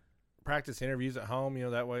guys practice interviews at home?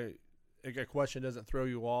 That way a question doesn't throw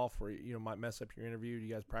you off or might mess up your interview. Do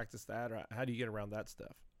you guys practice that, or how do you get around that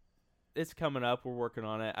stuff? It's coming up. We're working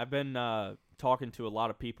on it. I've been talking to a lot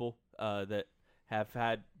of people that have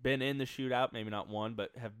been in the shootout, maybe not one,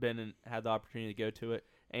 but have had the opportunity to go to it,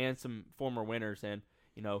 and some former winners, and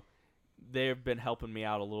they've been helping me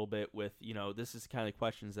out a little bit with this is kind of the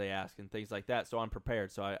questions they ask and things like that. So I'm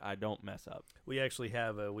prepared, so I don't mess up. We actually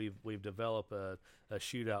have we've developed a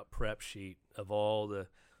shootout prep sheet of all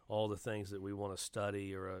the things that we want to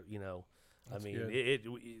study, or it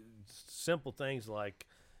simple things like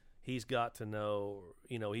he's got to know,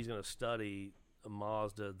 he's going to study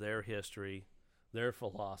Mazda, their history, their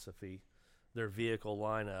philosophy, their vehicle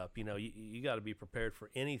lineup. You got to be prepared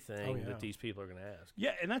for anything that these people are going to ask.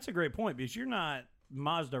 Yeah, and that's a great point, because you're not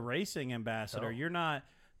Mazda Racing ambassador. No. You're not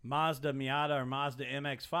Mazda Miata or Mazda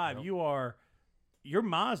MX-5. No. You're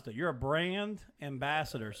Mazda. You're a brand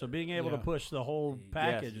ambassador. So being able to push the whole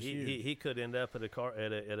package is huge. He could end up at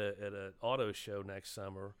a auto show next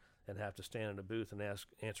summer and have to stand in a booth and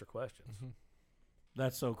answer questions. Mm-hmm.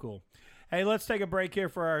 That's so cool. Hey, let's take a break here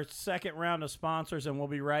for our second round of sponsors, and we'll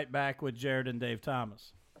be right back with Jared and Dave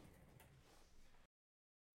Thomas.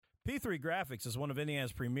 P3 Graphics is one of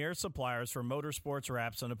Indiana's premier suppliers for motorsports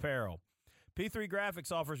wraps and apparel. P3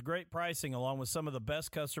 Graphics offers great pricing along with some of the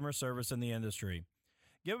best customer service in the industry.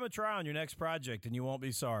 Give them a try on your next project and you won't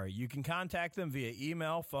be sorry. You can contact them via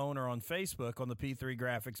email, phone, or on Facebook on the P3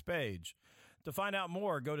 Graphics page. To find out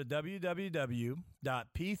more, go to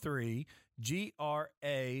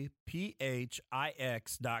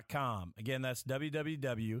www.p3graphics.com. Again, that's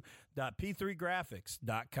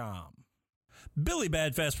www.p3graphics.com. Billy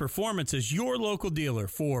Badfast Performance is your local dealer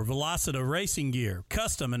for Velocita racing gear,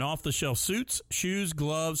 custom and off-the-shelf suits, shoes,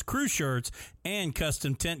 gloves, crew shirts, and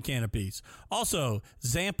custom tent canopies. Also,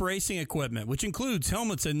 Zamp racing equipment, which includes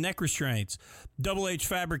helmets and neck restraints, Double H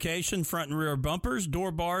fabrication, front and rear bumpers,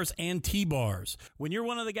 door bars, and T-bars. When you're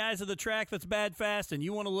one of the guys at the track that's Badfast and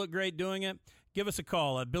you want to look great doing it, give us a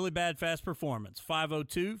call at Billy Badfast Performance,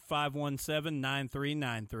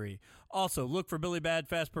 502-517-9393. Also, look for Billy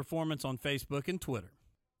Badfast Performance on Facebook and Twitter.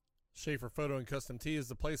 Schaefer Photo and Custom Tee is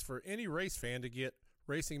the place for any race fan to get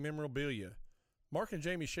racing memorabilia. Mark and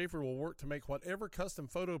Jamie Schaefer will work to make whatever custom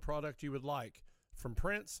photo product you would like, from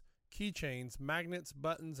prints, keychains, magnets,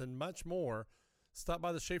 buttons, and much more. Stop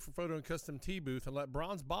by the Schaefer Photo and Custom Tee booth and let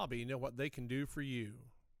Bronze Bobby know what they can do for you.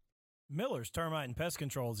 Miller's Termite and Pest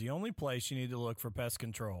Control is the only place you need to look for pest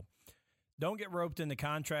control. Don't get roped into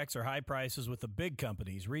contracts or high prices with the big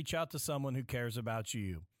companies. Reach out to someone who cares about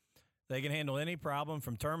you. They can handle any problem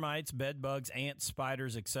from termites, bed bugs, ants,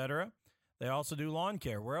 spiders, etc. They also do lawn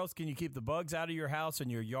care. Where else can you keep the bugs out of your house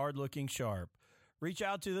and your yard looking sharp? Reach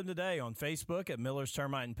out to them today on Facebook at Miller's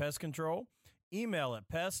Termite and Pest Control. Email at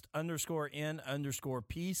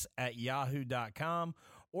pest_n_peace@yahoo.com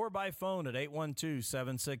or by phone at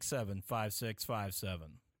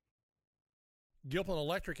 812-767-5657. Gilpin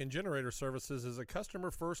Electric and Generator Services is a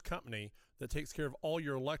customer-first company that takes care of all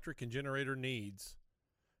your electric and generator needs.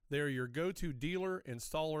 They are your go-to dealer,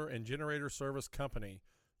 installer, and generator service company.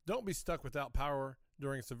 Don't be stuck without power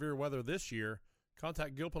during severe weather this year.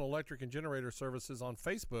 Contact Gilpin Electric and Generator Services on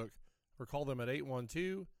Facebook or call them at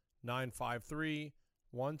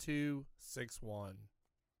 812-953-1261.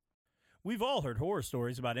 We've all heard horror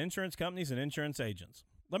stories about insurance companies and insurance agents.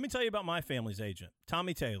 Let me tell you about my family's agent,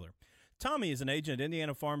 Tommy Taylor. Tommy is an agent at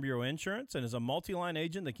Indiana Farm Bureau Insurance and is a multi-line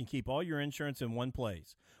agent that can keep all your insurance in one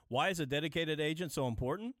place. Why is a dedicated agent so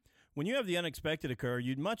important? When you have the unexpected occur,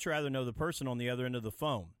 you'd much rather know the person on the other end of the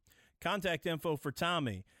phone. Contact info for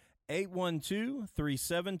Tommy,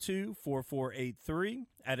 812-372-4483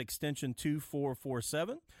 at extension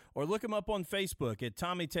 2447, or look him up on Facebook at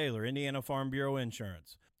Tommy Taylor, Indiana Farm Bureau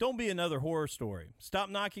Insurance. Don't be another horror story.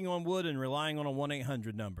 Stop knocking on wood and relying on a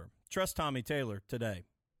 1-800 number. Trust Tommy Taylor today.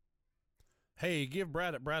 Hey, give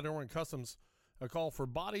Brad at Brad Irwin Customs a call for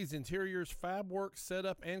bodies, interiors, fab work,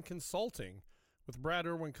 setup, and consulting. With Brad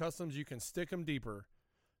Irwin Customs, you can stick them deeper.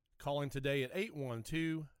 Call him today at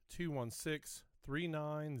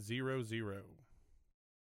 812-216-3900.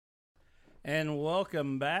 And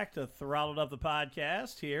welcome back to Throttled Up the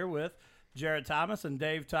Podcast here with Jared Thomas and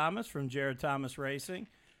Dave Thomas from Jared Thomas Racing.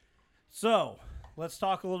 So let's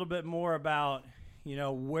talk a little bit more about,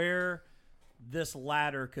 where this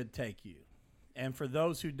ladder could take you. And for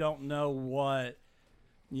those who don't know what,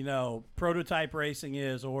 prototype racing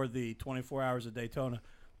is or the 24 Hours of Daytona,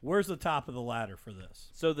 where's the top of the ladder for this?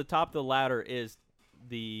 So the top of the ladder is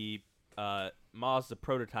the Mazda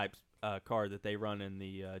prototype car that they run in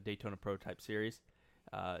the Daytona Prototype Series.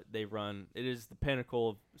 It is the pinnacle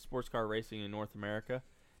of sports car racing in North America,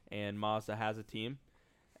 and Mazda has a team.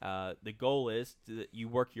 The goal is that you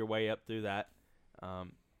work your way up through that.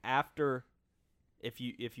 If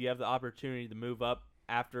you have the opportunity to move up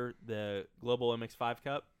after the Global MX-5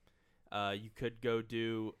 Cup, you could go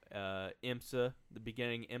do IMSA, the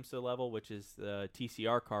beginning IMSA level, which is the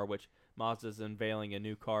TCR car, which Mazda's unveiling a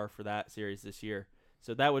new car for that series this year.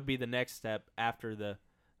 So that would be the next step after the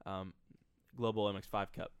Global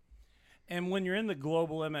MX-5 Cup. And when you're in the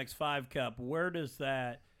Global MX-5 Cup, where does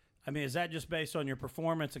that – is that just based on your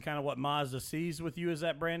performance and kind of what Mazda sees with you as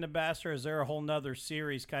that brand ambassador? Is there a whole nother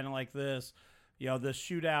series kind of like this, this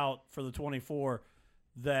shootout for the 24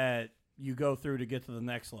 that you go through to get to the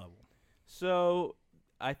next level? So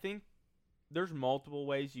I think there's multiple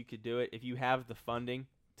ways you could do it. If you have the funding,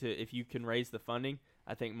 if you can raise the funding,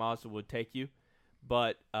 I think Mazda would take you.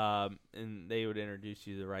 But and they would introduce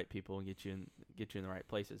you to the right people and get you in the right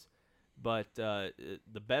places. But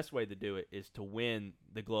the best way to do it is to win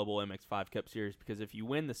the Global MX-5 Cup Series, because if you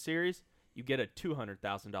win the series, you get a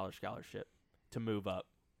 $200,000 scholarship to move up.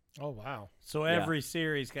 Oh, wow. So every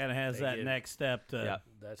series kind of has that next step to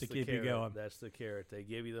keep you going. That's the carrot. They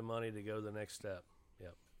give you the money to go to the next step.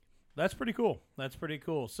 Yep. That's pretty cool.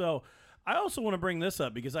 So I also want to bring this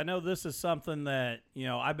up because I know this is something that,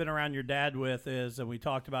 I've been around your dad with and we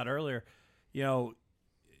talked about earlier,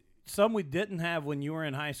 some we didn't have when you were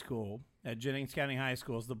in high school, at Jennings County High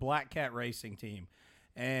School is the Black Cat Racing Team.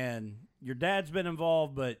 And your dad's been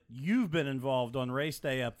involved, but you've been involved on race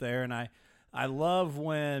day up there. And I love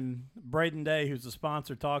when Braden Day, who's the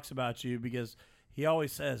sponsor, talks about you because he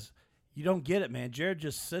always says, you don't get it, man. Jared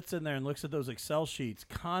just sits in there and looks at those Excel sheets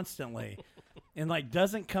constantly and, like,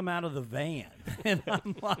 doesn't come out of the van. And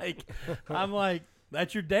I'm like,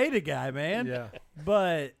 that's your data guy, man. Yeah.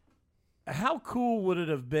 But how cool would it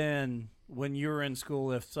have been when you were in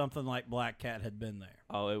school if something like Black Cat had been there?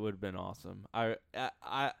 Oh, it would have been awesome.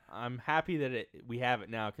 I'm happy that we have it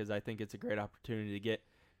now because I think it's a great opportunity to get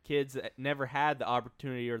kids that never had the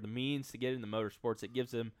opportunity or the means to get into motorsports. It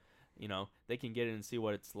gives them, they can get in and see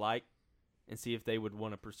what it's like and see if they would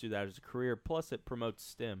want to pursue that as a career. Plus, it promotes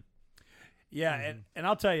STEM. Yeah, and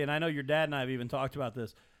I'll tell you, and I know your dad and I have even talked about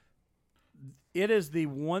this, it is the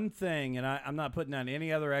one thing, and I'm not putting down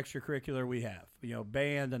any other extracurricular we have,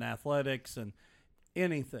 band and athletics and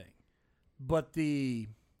anything, but the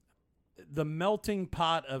melting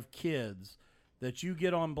pot of kids that you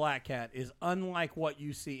get on Black Cat is unlike what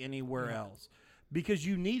you see anywhere else because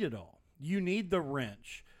you need it all. You need the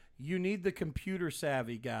wrench. You need the computer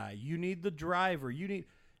savvy guy. You need the driver. You need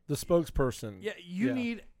the spokesperson. Yeah, you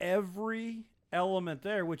need every element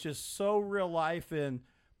there, which is so real life in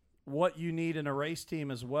what you need in a race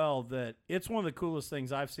team as well, that it's one of the coolest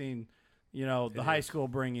things I've seen, the high school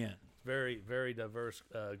bring in. Very, very diverse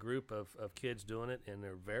group of kids doing it, and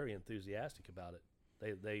they're very enthusiastic about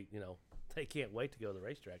it. They can't wait to go to the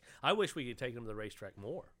racetrack. I wish we could take them to the racetrack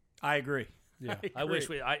more. I agree. Yeah, I wish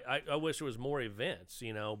there was more events,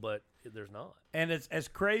 but there's not. And it's as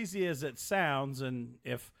crazy as it sounds, and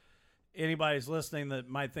if anybody's listening that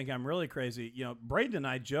might think I'm really crazy, Braden and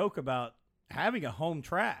I joke about having a home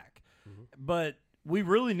track, but we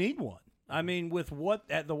really need one. I mean, with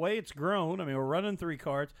the way it's grown, we're running 3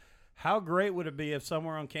 karts. How great would it be if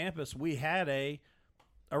somewhere on campus we had a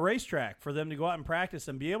racetrack for them to go out and practice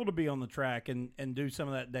and be able to be on the track and do some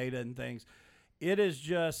of that data and things. It is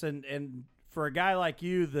just, and for a guy like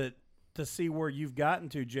you to see where you've gotten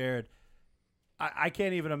to, Jared, I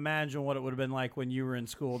can't even imagine what it would have been like when you were in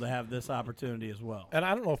school to have this opportunity as well. And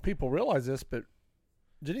I don't know if people realize this, but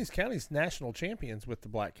Jennings County's national champions with the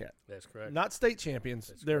Black Cat. That's correct. Not state champions.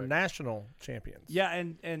 That's They're correct. national champions. Yeah,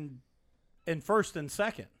 and first and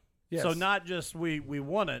second. Yes. So not just we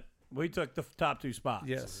won it, we took the top 2 spots.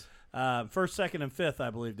 Yes. First, second, and fifth,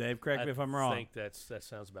 I believe, Dave. Correct me if I'm wrong. I think that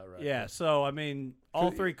sounds about right. Yeah, so,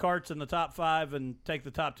 all 3 karts in the top 5 and take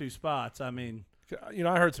the top 2 spots. I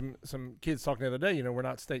heard some kids talking the other day, we're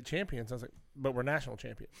not state champions. I was like, but we're national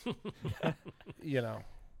champions.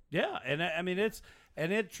 Yeah,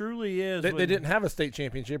 and it truly is. They didn't have a state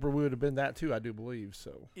championship, or we would have been that too, I do believe.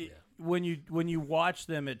 So when you watch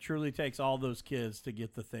them, it truly takes all those kids to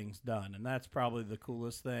get the things done, and that's probably the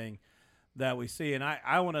coolest thing that we see. And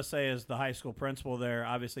I want to say, as the high school principal there,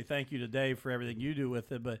 obviously thank you to Dave for everything you do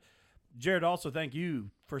with it, but Jared, also thank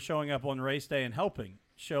you for showing up on race day and helping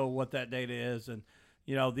show what that data is, and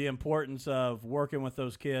the importance of working with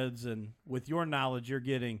those kids and with your knowledge you're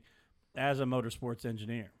getting as a motorsports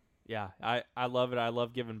engineer. Yeah, I love it. I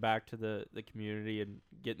love giving back to the community and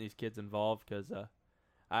getting these kids involved because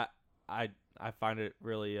I find it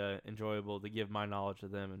really enjoyable to give my knowledge to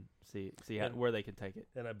them and see where they can take it.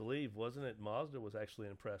 And I believe, wasn't it, Mazda was actually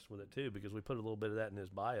impressed with it too, because we put a little bit of that in his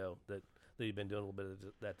bio that he'd been doing a little bit of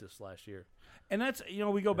that this last year. And that's,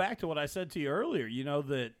 we go back to what I said to you earlier,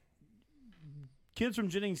 that kids from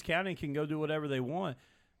Jennings County can go do whatever they want.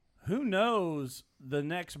 Who knows the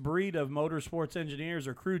next breed of motorsports engineers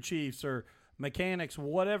or crew chiefs or mechanics,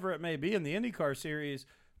 whatever it may be in the IndyCar series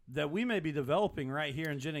that we may be developing right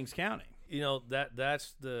here in Jennings County.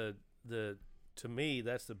 That's the to me,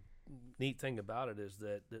 that's the neat thing about it, is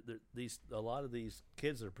that a lot of these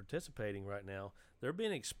kids that are participating right now, they're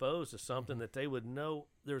being exposed to something that they would know.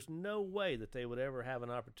 There's no way that they would ever have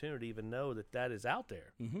an opportunity to even know that is out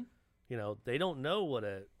there. Mm-hmm. They don't know what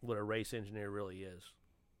a race engineer really is.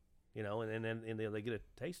 And they get a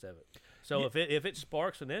taste of it. So if it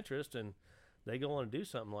sparks an interest and they go on and do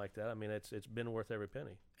something like that, it's been worth every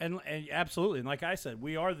penny. And absolutely, and like I said,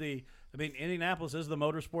 we are Indianapolis is the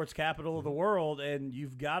motorsports capital of the world, and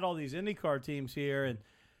you've got all these IndyCar teams here, and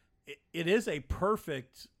it is a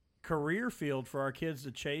perfect career field for our kids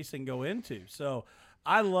to chase and go into. So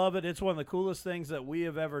I love it. It's one of the coolest things that we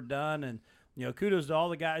have ever done, and kudos to all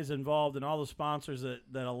the guys involved and all the sponsors that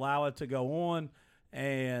allow it to go on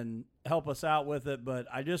and help us out with it. But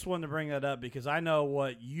I just wanted to bring that up because I know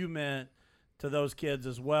what you meant to those kids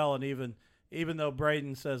as well. And even though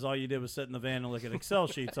Braden says all you did was sit in the van and look at Excel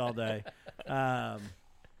sheets all day,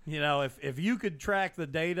 if you could track the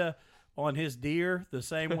data on his deer the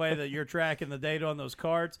same way that you're tracking the data on those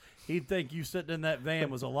carts, he'd think you sitting in that van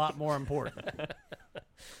was a lot more important.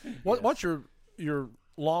 What's your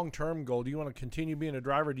long-term goal? Do you want to continue being a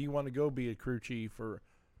driver? Do you want to go be a crew chief? Or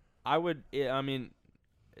I mean,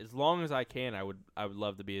 as long as I can, I would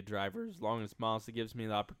love to be a driver. As long as Mazda gives me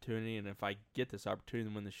the opportunity, and if I get this opportunity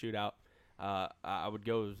to win the shootout, I would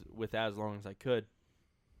go with that as long as I could.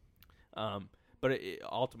 But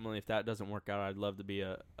ultimately, if that doesn't work out, I'd love to be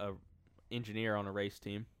a engineer on a race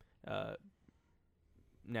team.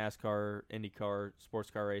 NASCAR, IndyCar, sports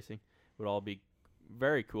car racing would all be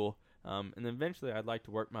very cool. And then eventually, I'd like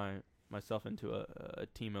to work myself into a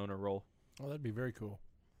team owner role. Oh, that'd be very cool.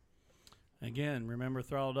 Again, remember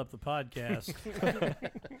Throttled Up the podcast.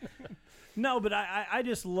 No, but I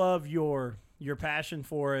just love your passion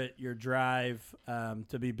for it, your drive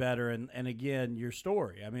to be better, and again, your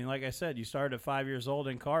story. I mean, like I said, you started at 5 years old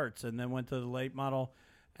in karts and then went to the late model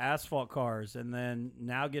asphalt cars, and then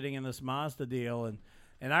now getting in this Mazda deal.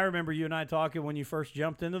 And I remember you and I talking when you first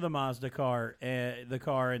jumped into the Mazda car,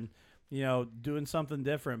 and you know, doing something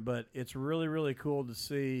different. But it's really, really cool to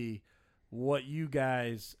see what you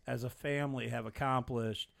guys as a family have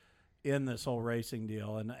accomplished in this whole racing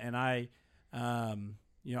deal. And I,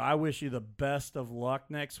 you know, I wish you the best of luck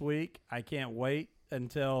next week. I can't wait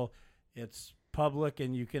until it's public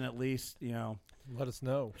and you can at least, you know, let us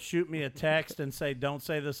know. Shoot me a text and say, don't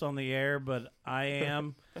say this on the air, but I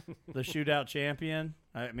am the shootout champion.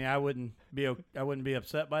 I mean, I wouldn't be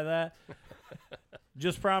upset by that.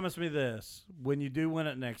 Just promise me this. When you do win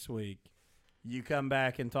it next week, you come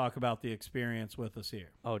back and talk about the experience with us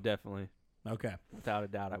here. Oh, definitely. Okay. Without a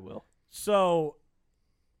doubt, I will. So,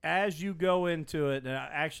 as you go into it, and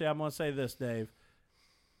actually, I'm going to say this, Dave.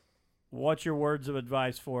 What's your words of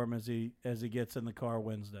advice for him as he gets in the car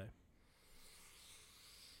Wednesday?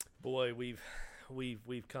 Boy, we've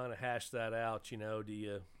kind of hashed that out. You know,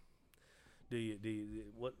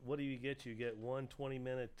 what do you get? You get one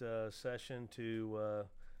 20-minute session to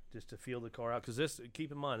just to feel the car out, because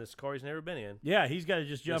keep in mind, this car he's never been in. Yeah, he's got to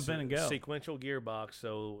just jump in and go. Sequential gearbox,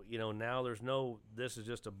 so you know now this is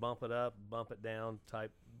just a bump it up, bump it down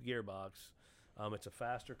type gearbox. It's a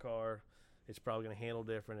faster car. It's probably going to handle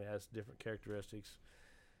different. It has different characteristics.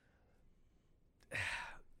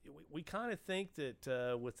 We kind of think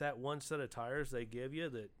that with that one set of tires they give you,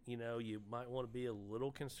 that you know you might want to be a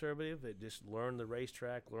little conservative. That just learn the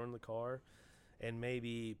racetrack, learn the car, and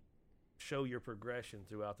maybe show your progression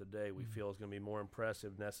throughout the day. We feel is going to be more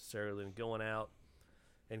impressive necessarily than going out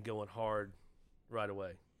and going hard right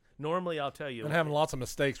away. Normally, I'll tell you, and having lots of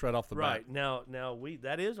mistakes right off the bat. Right now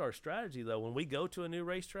that is our strategy though. When we go to a new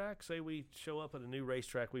racetrack, say we show up at a new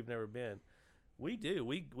racetrack we've never been, we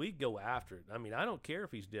go after it. I mean, I don't care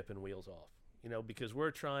if he's dipping wheels off, you know, because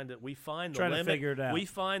we're trying to find the limit. To figure it out. We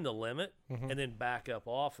find the limit and then back up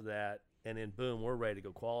off of that, and then boom, we're ready to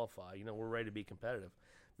go qualify. You know, we're ready to be competitive.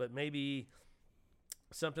 But maybe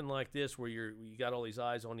something like this where you got all these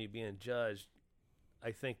eyes on you being judged,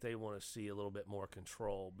 I think they want to see a little bit more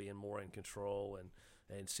control, being more in control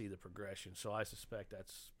and see the progression. So I suspect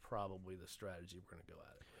that's probably the strategy we're going to go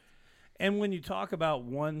at it. And when you talk about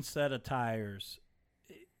one set of tires,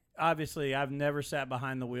 obviously I've never sat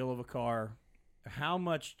behind the wheel of a car. How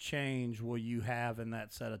much change will you have in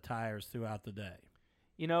that set of tires throughout the day?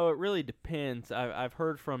 You know, it really depends. I've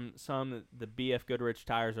heard from some that the BF Goodrich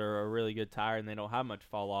tires are a really good tire and they don't have much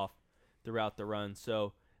fall off throughout the run.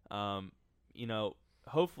 So, you know,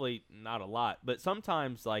 hopefully not a lot. But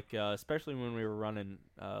sometimes, like, especially when we were running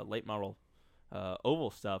late model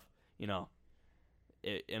oval stuff, you know,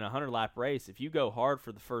 in a 100-lap race, if you go hard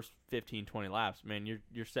for the first 15, 20 laps, man,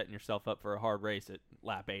 you're setting yourself up for a hard race at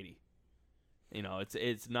lap 80. You know,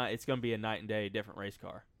 it's going to be a night and day different race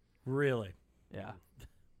car. Really? Yeah.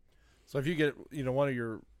 So if you get, you know, one of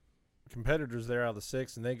your competitors there out of the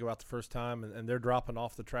six and they go out the first time and they're dropping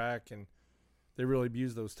off the track and they really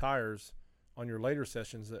abuse those tires on your later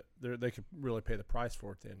sessions, that they could really pay the price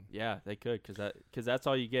for it then. Yeah, they could, because that's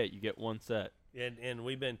all you get. You get one set. And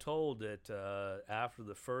we've been told that after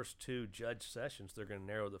the first two judge sessions, they're going to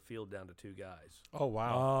narrow the field down to two guys. Oh,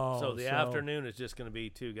 wow. So the afternoon is just going to be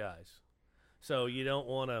two guys. So you don't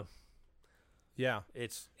want to. Yeah.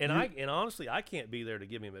 And honestly, I can't be there to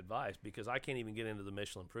give him advice because I can't even get into the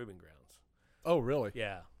Michelin Proving Grounds. Oh, really?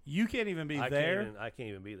 Yeah. You can't even be there? I can't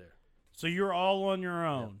even be there. So you're all on your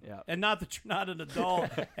own. Yeah. And not that you're not an adult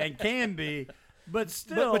and can be, but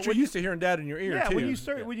still. But you're used to hearing Dad in your ear, too.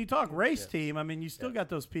 When you talk race team, I mean, you still got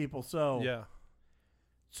those people. So yeah.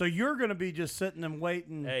 So you're going to be just sitting and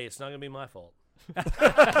waiting. Hey, it's not going to be my fault.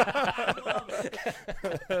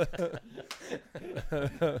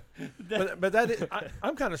 but that is,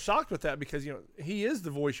 I'm kind of shocked with that because he is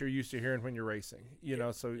the voice you're used to hearing when you're racing.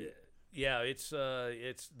 So yeah, it's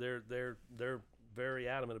they're very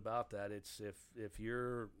adamant about that. It's if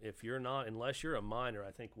you're not, unless you're a minor.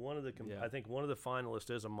 I think one of the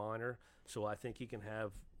finalists is a minor, so I think he can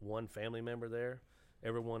have one family member there.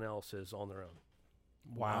 Everyone else is on their own.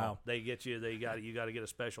 Wow. They get you. You got to get a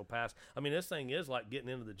special pass. I mean, this thing is like getting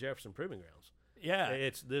into the Jefferson Proving Grounds. Yeah.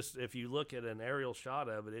 It's this. If you look at an aerial shot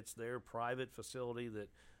of it, it's their private facility that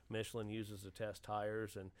Michelin uses to test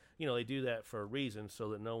tires, and they do that for a reason so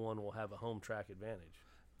that no one will have a home track advantage.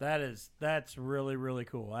 That's really, really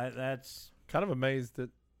cool. That's kind of amazed that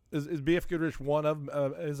is BF Goodrich one of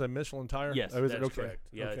is a Michelin tire? Yes, is that's it okay? Correct.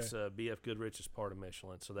 Yeah, okay. It's BF Goodrich is part of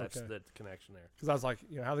Michelin, so that's Okay. the connection there. Because I was like,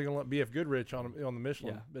 how are they going to let BF Goodrich on the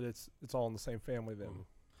Michelin? Yeah. But it's all in the same family then.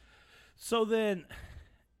 Mhm.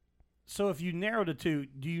 So if you narrowed it to,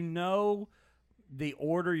 do you know the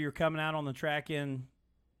order you're coming out on the track in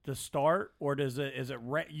to start, or is it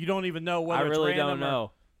you don't even know whether I really it's random don't or-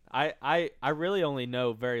 know. I really only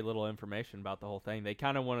know very little information about the whole thing. They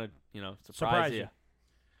kind of want to, surprise you.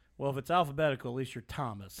 Well, if it's alphabetical, at least you're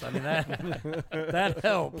Thomas. I mean, that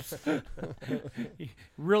helps. You'd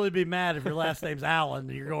really be mad if your last name's Allen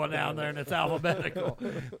and you're going down there and it's alphabetical.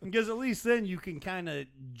 Because at least then you can kind of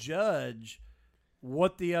judge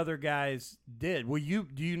what the other guys did. Well,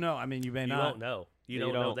 do you know? I mean, you may You not. won't know. You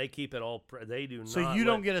don't know. They keep it all. They do not. So you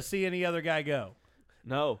don't get to see any other guy go.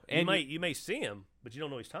 No, and You may see him, but you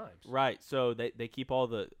don't know his times. right. So they keep all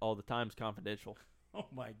the times confidential. Oh,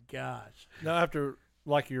 my gosh. Now, after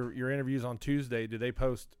like your interviews on Tuesday, do they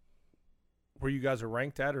post where you guys are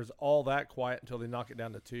ranked at, or is all that quiet until they knock it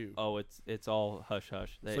down to 2? Oh, it's all hush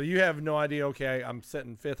hush. So you have no idea. Okay, I'm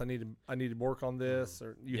setting 5th. I need to work on this,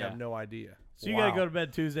 or you Yeah. have no idea. So you got to go to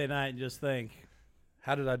bed Tuesday night and just think,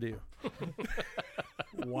 How did I do?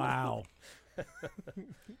 wow.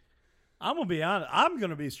 I'm going to be honest. I'm going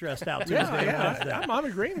to be stressed out Tuesday and Wednesday. I'm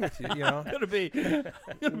agreeing with you. I'm going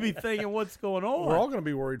to be thinking what's going on. we're all going to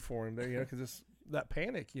be worried for him, because it's that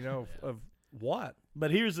panic, of what.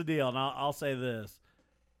 But here's the deal, and I'll say this: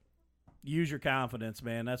 use your confidence,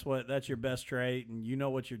 man. That's your best trait, and you know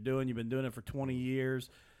what you're doing. You've been doing it for 20 years.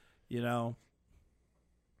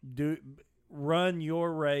 Run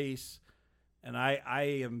your race, and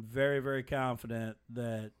I am very, very confident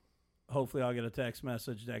that hopefully I'll get a text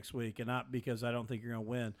message next week, and not because I don't think you're going to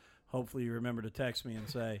win. Hopefully you remember to text me and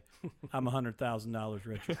say, I'm $100,000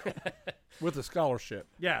 richer. With a scholarship.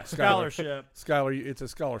 Yeah, scholarship. Skylar, it's a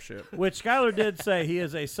scholarship. Which Skylar did say he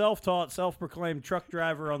is a self-taught, self-proclaimed truck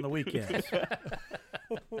driver on the weekends.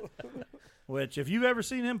 Which, if you've ever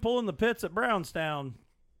seen him pulling the pits at Brownstown,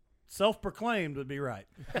 self-proclaimed would be right.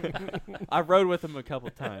 I've rode with him a couple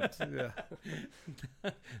times.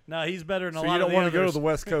 Yeah. No, he's better than a So lot you of don't the want to go to others. the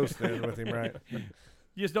West Coast then with him, right?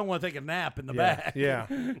 You just don't want to take a nap in the yeah. back. Yeah.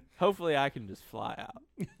 Hopefully, I can just fly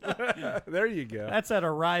out. There you go. That's that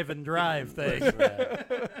arrive and drive thing.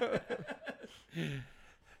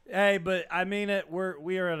 Hey, but I mean it.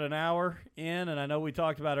 We are at an hour in, and I know we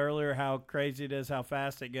talked about earlier how crazy it is, how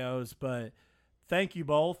fast it goes. But thank you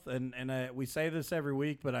both, and we say this every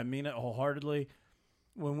week, but I mean it wholeheartedly.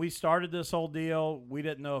 When we started this whole deal, we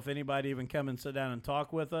didn't know if anybody even come and sit down and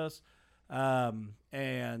talk with us.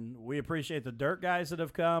 And we appreciate the dirt guys that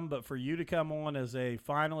have come, but for you to come on as a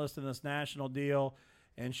finalist in this national deal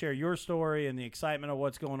and share your story and the excitement of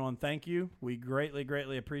what's going on, thank you. We greatly,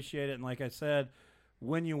 greatly appreciate it. And like I said,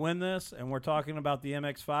 when you win this, and we're talking about the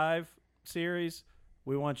MX-5 series,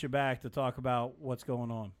 we want you back to talk about what's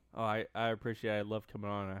going on. Oh, I appreciate it. I love coming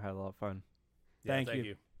on. I had a lot of fun. Thank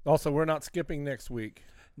you. Also, we're not skipping next week.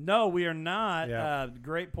 No, we are not. Yeah.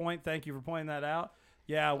 Great point. Thank you for pointing that out.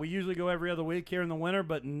 Yeah, we usually go every other week here in the winter,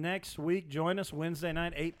 but next week, join us Wednesday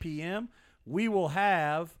night, 8 p.m. We will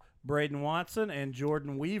have Braden Watson and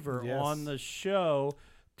Jordan Weaver Yes. on the show.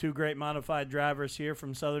 Two great modified drivers here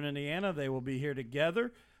from Southern Indiana. They will be here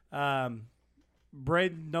together.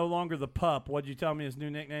 Braden, no longer the pup. What'd you tell me his new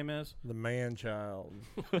nickname is? The man child.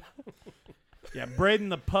 Yeah, Braden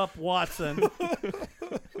the Pup Watson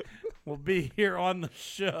will be here on the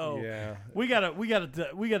show. Yeah. We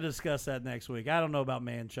gotta discuss that next week. I don't know about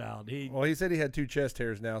man-child. Well, he said he had 2 chest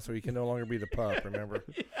hairs now, so he can no longer be the pup, remember?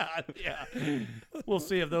 Yeah. We'll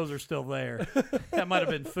see if those are still there. That might have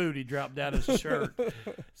been food he dropped down his shirt.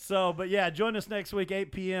 So, but yeah, join us next week,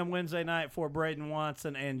 8 p.m. Wednesday night for Braden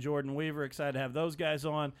Watson and Jordan Weaver. Excited to have those guys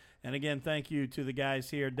on. And again, thank you to the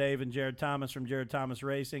guys here, Dave and Jared Thomas from Jared Thomas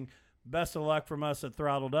Racing. Best of luck from us at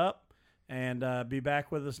Throttled Up, and be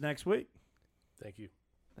back with us next week. Thank you.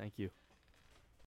 Thank you.